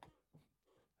playoffs,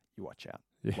 you watch out.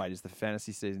 Yeah. Wait, is the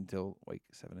fantasy season till week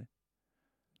 17?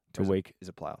 To week. Is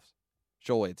it playoffs?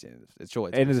 Surely it's end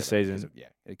of End of the 17, season. is it? Yeah,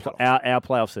 it cut off. Our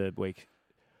playoffs are week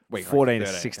Week 14 to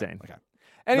 13, 16. Okay.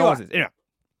 Anyway, Anyway,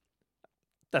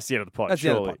 that's the end of the pod. That's the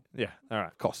end of the surely. Yeah. All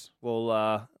right. of course.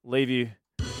 We'll leave you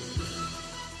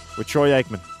with Troy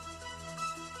Aikman.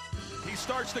 He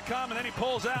starts to come and then he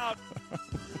pulls out.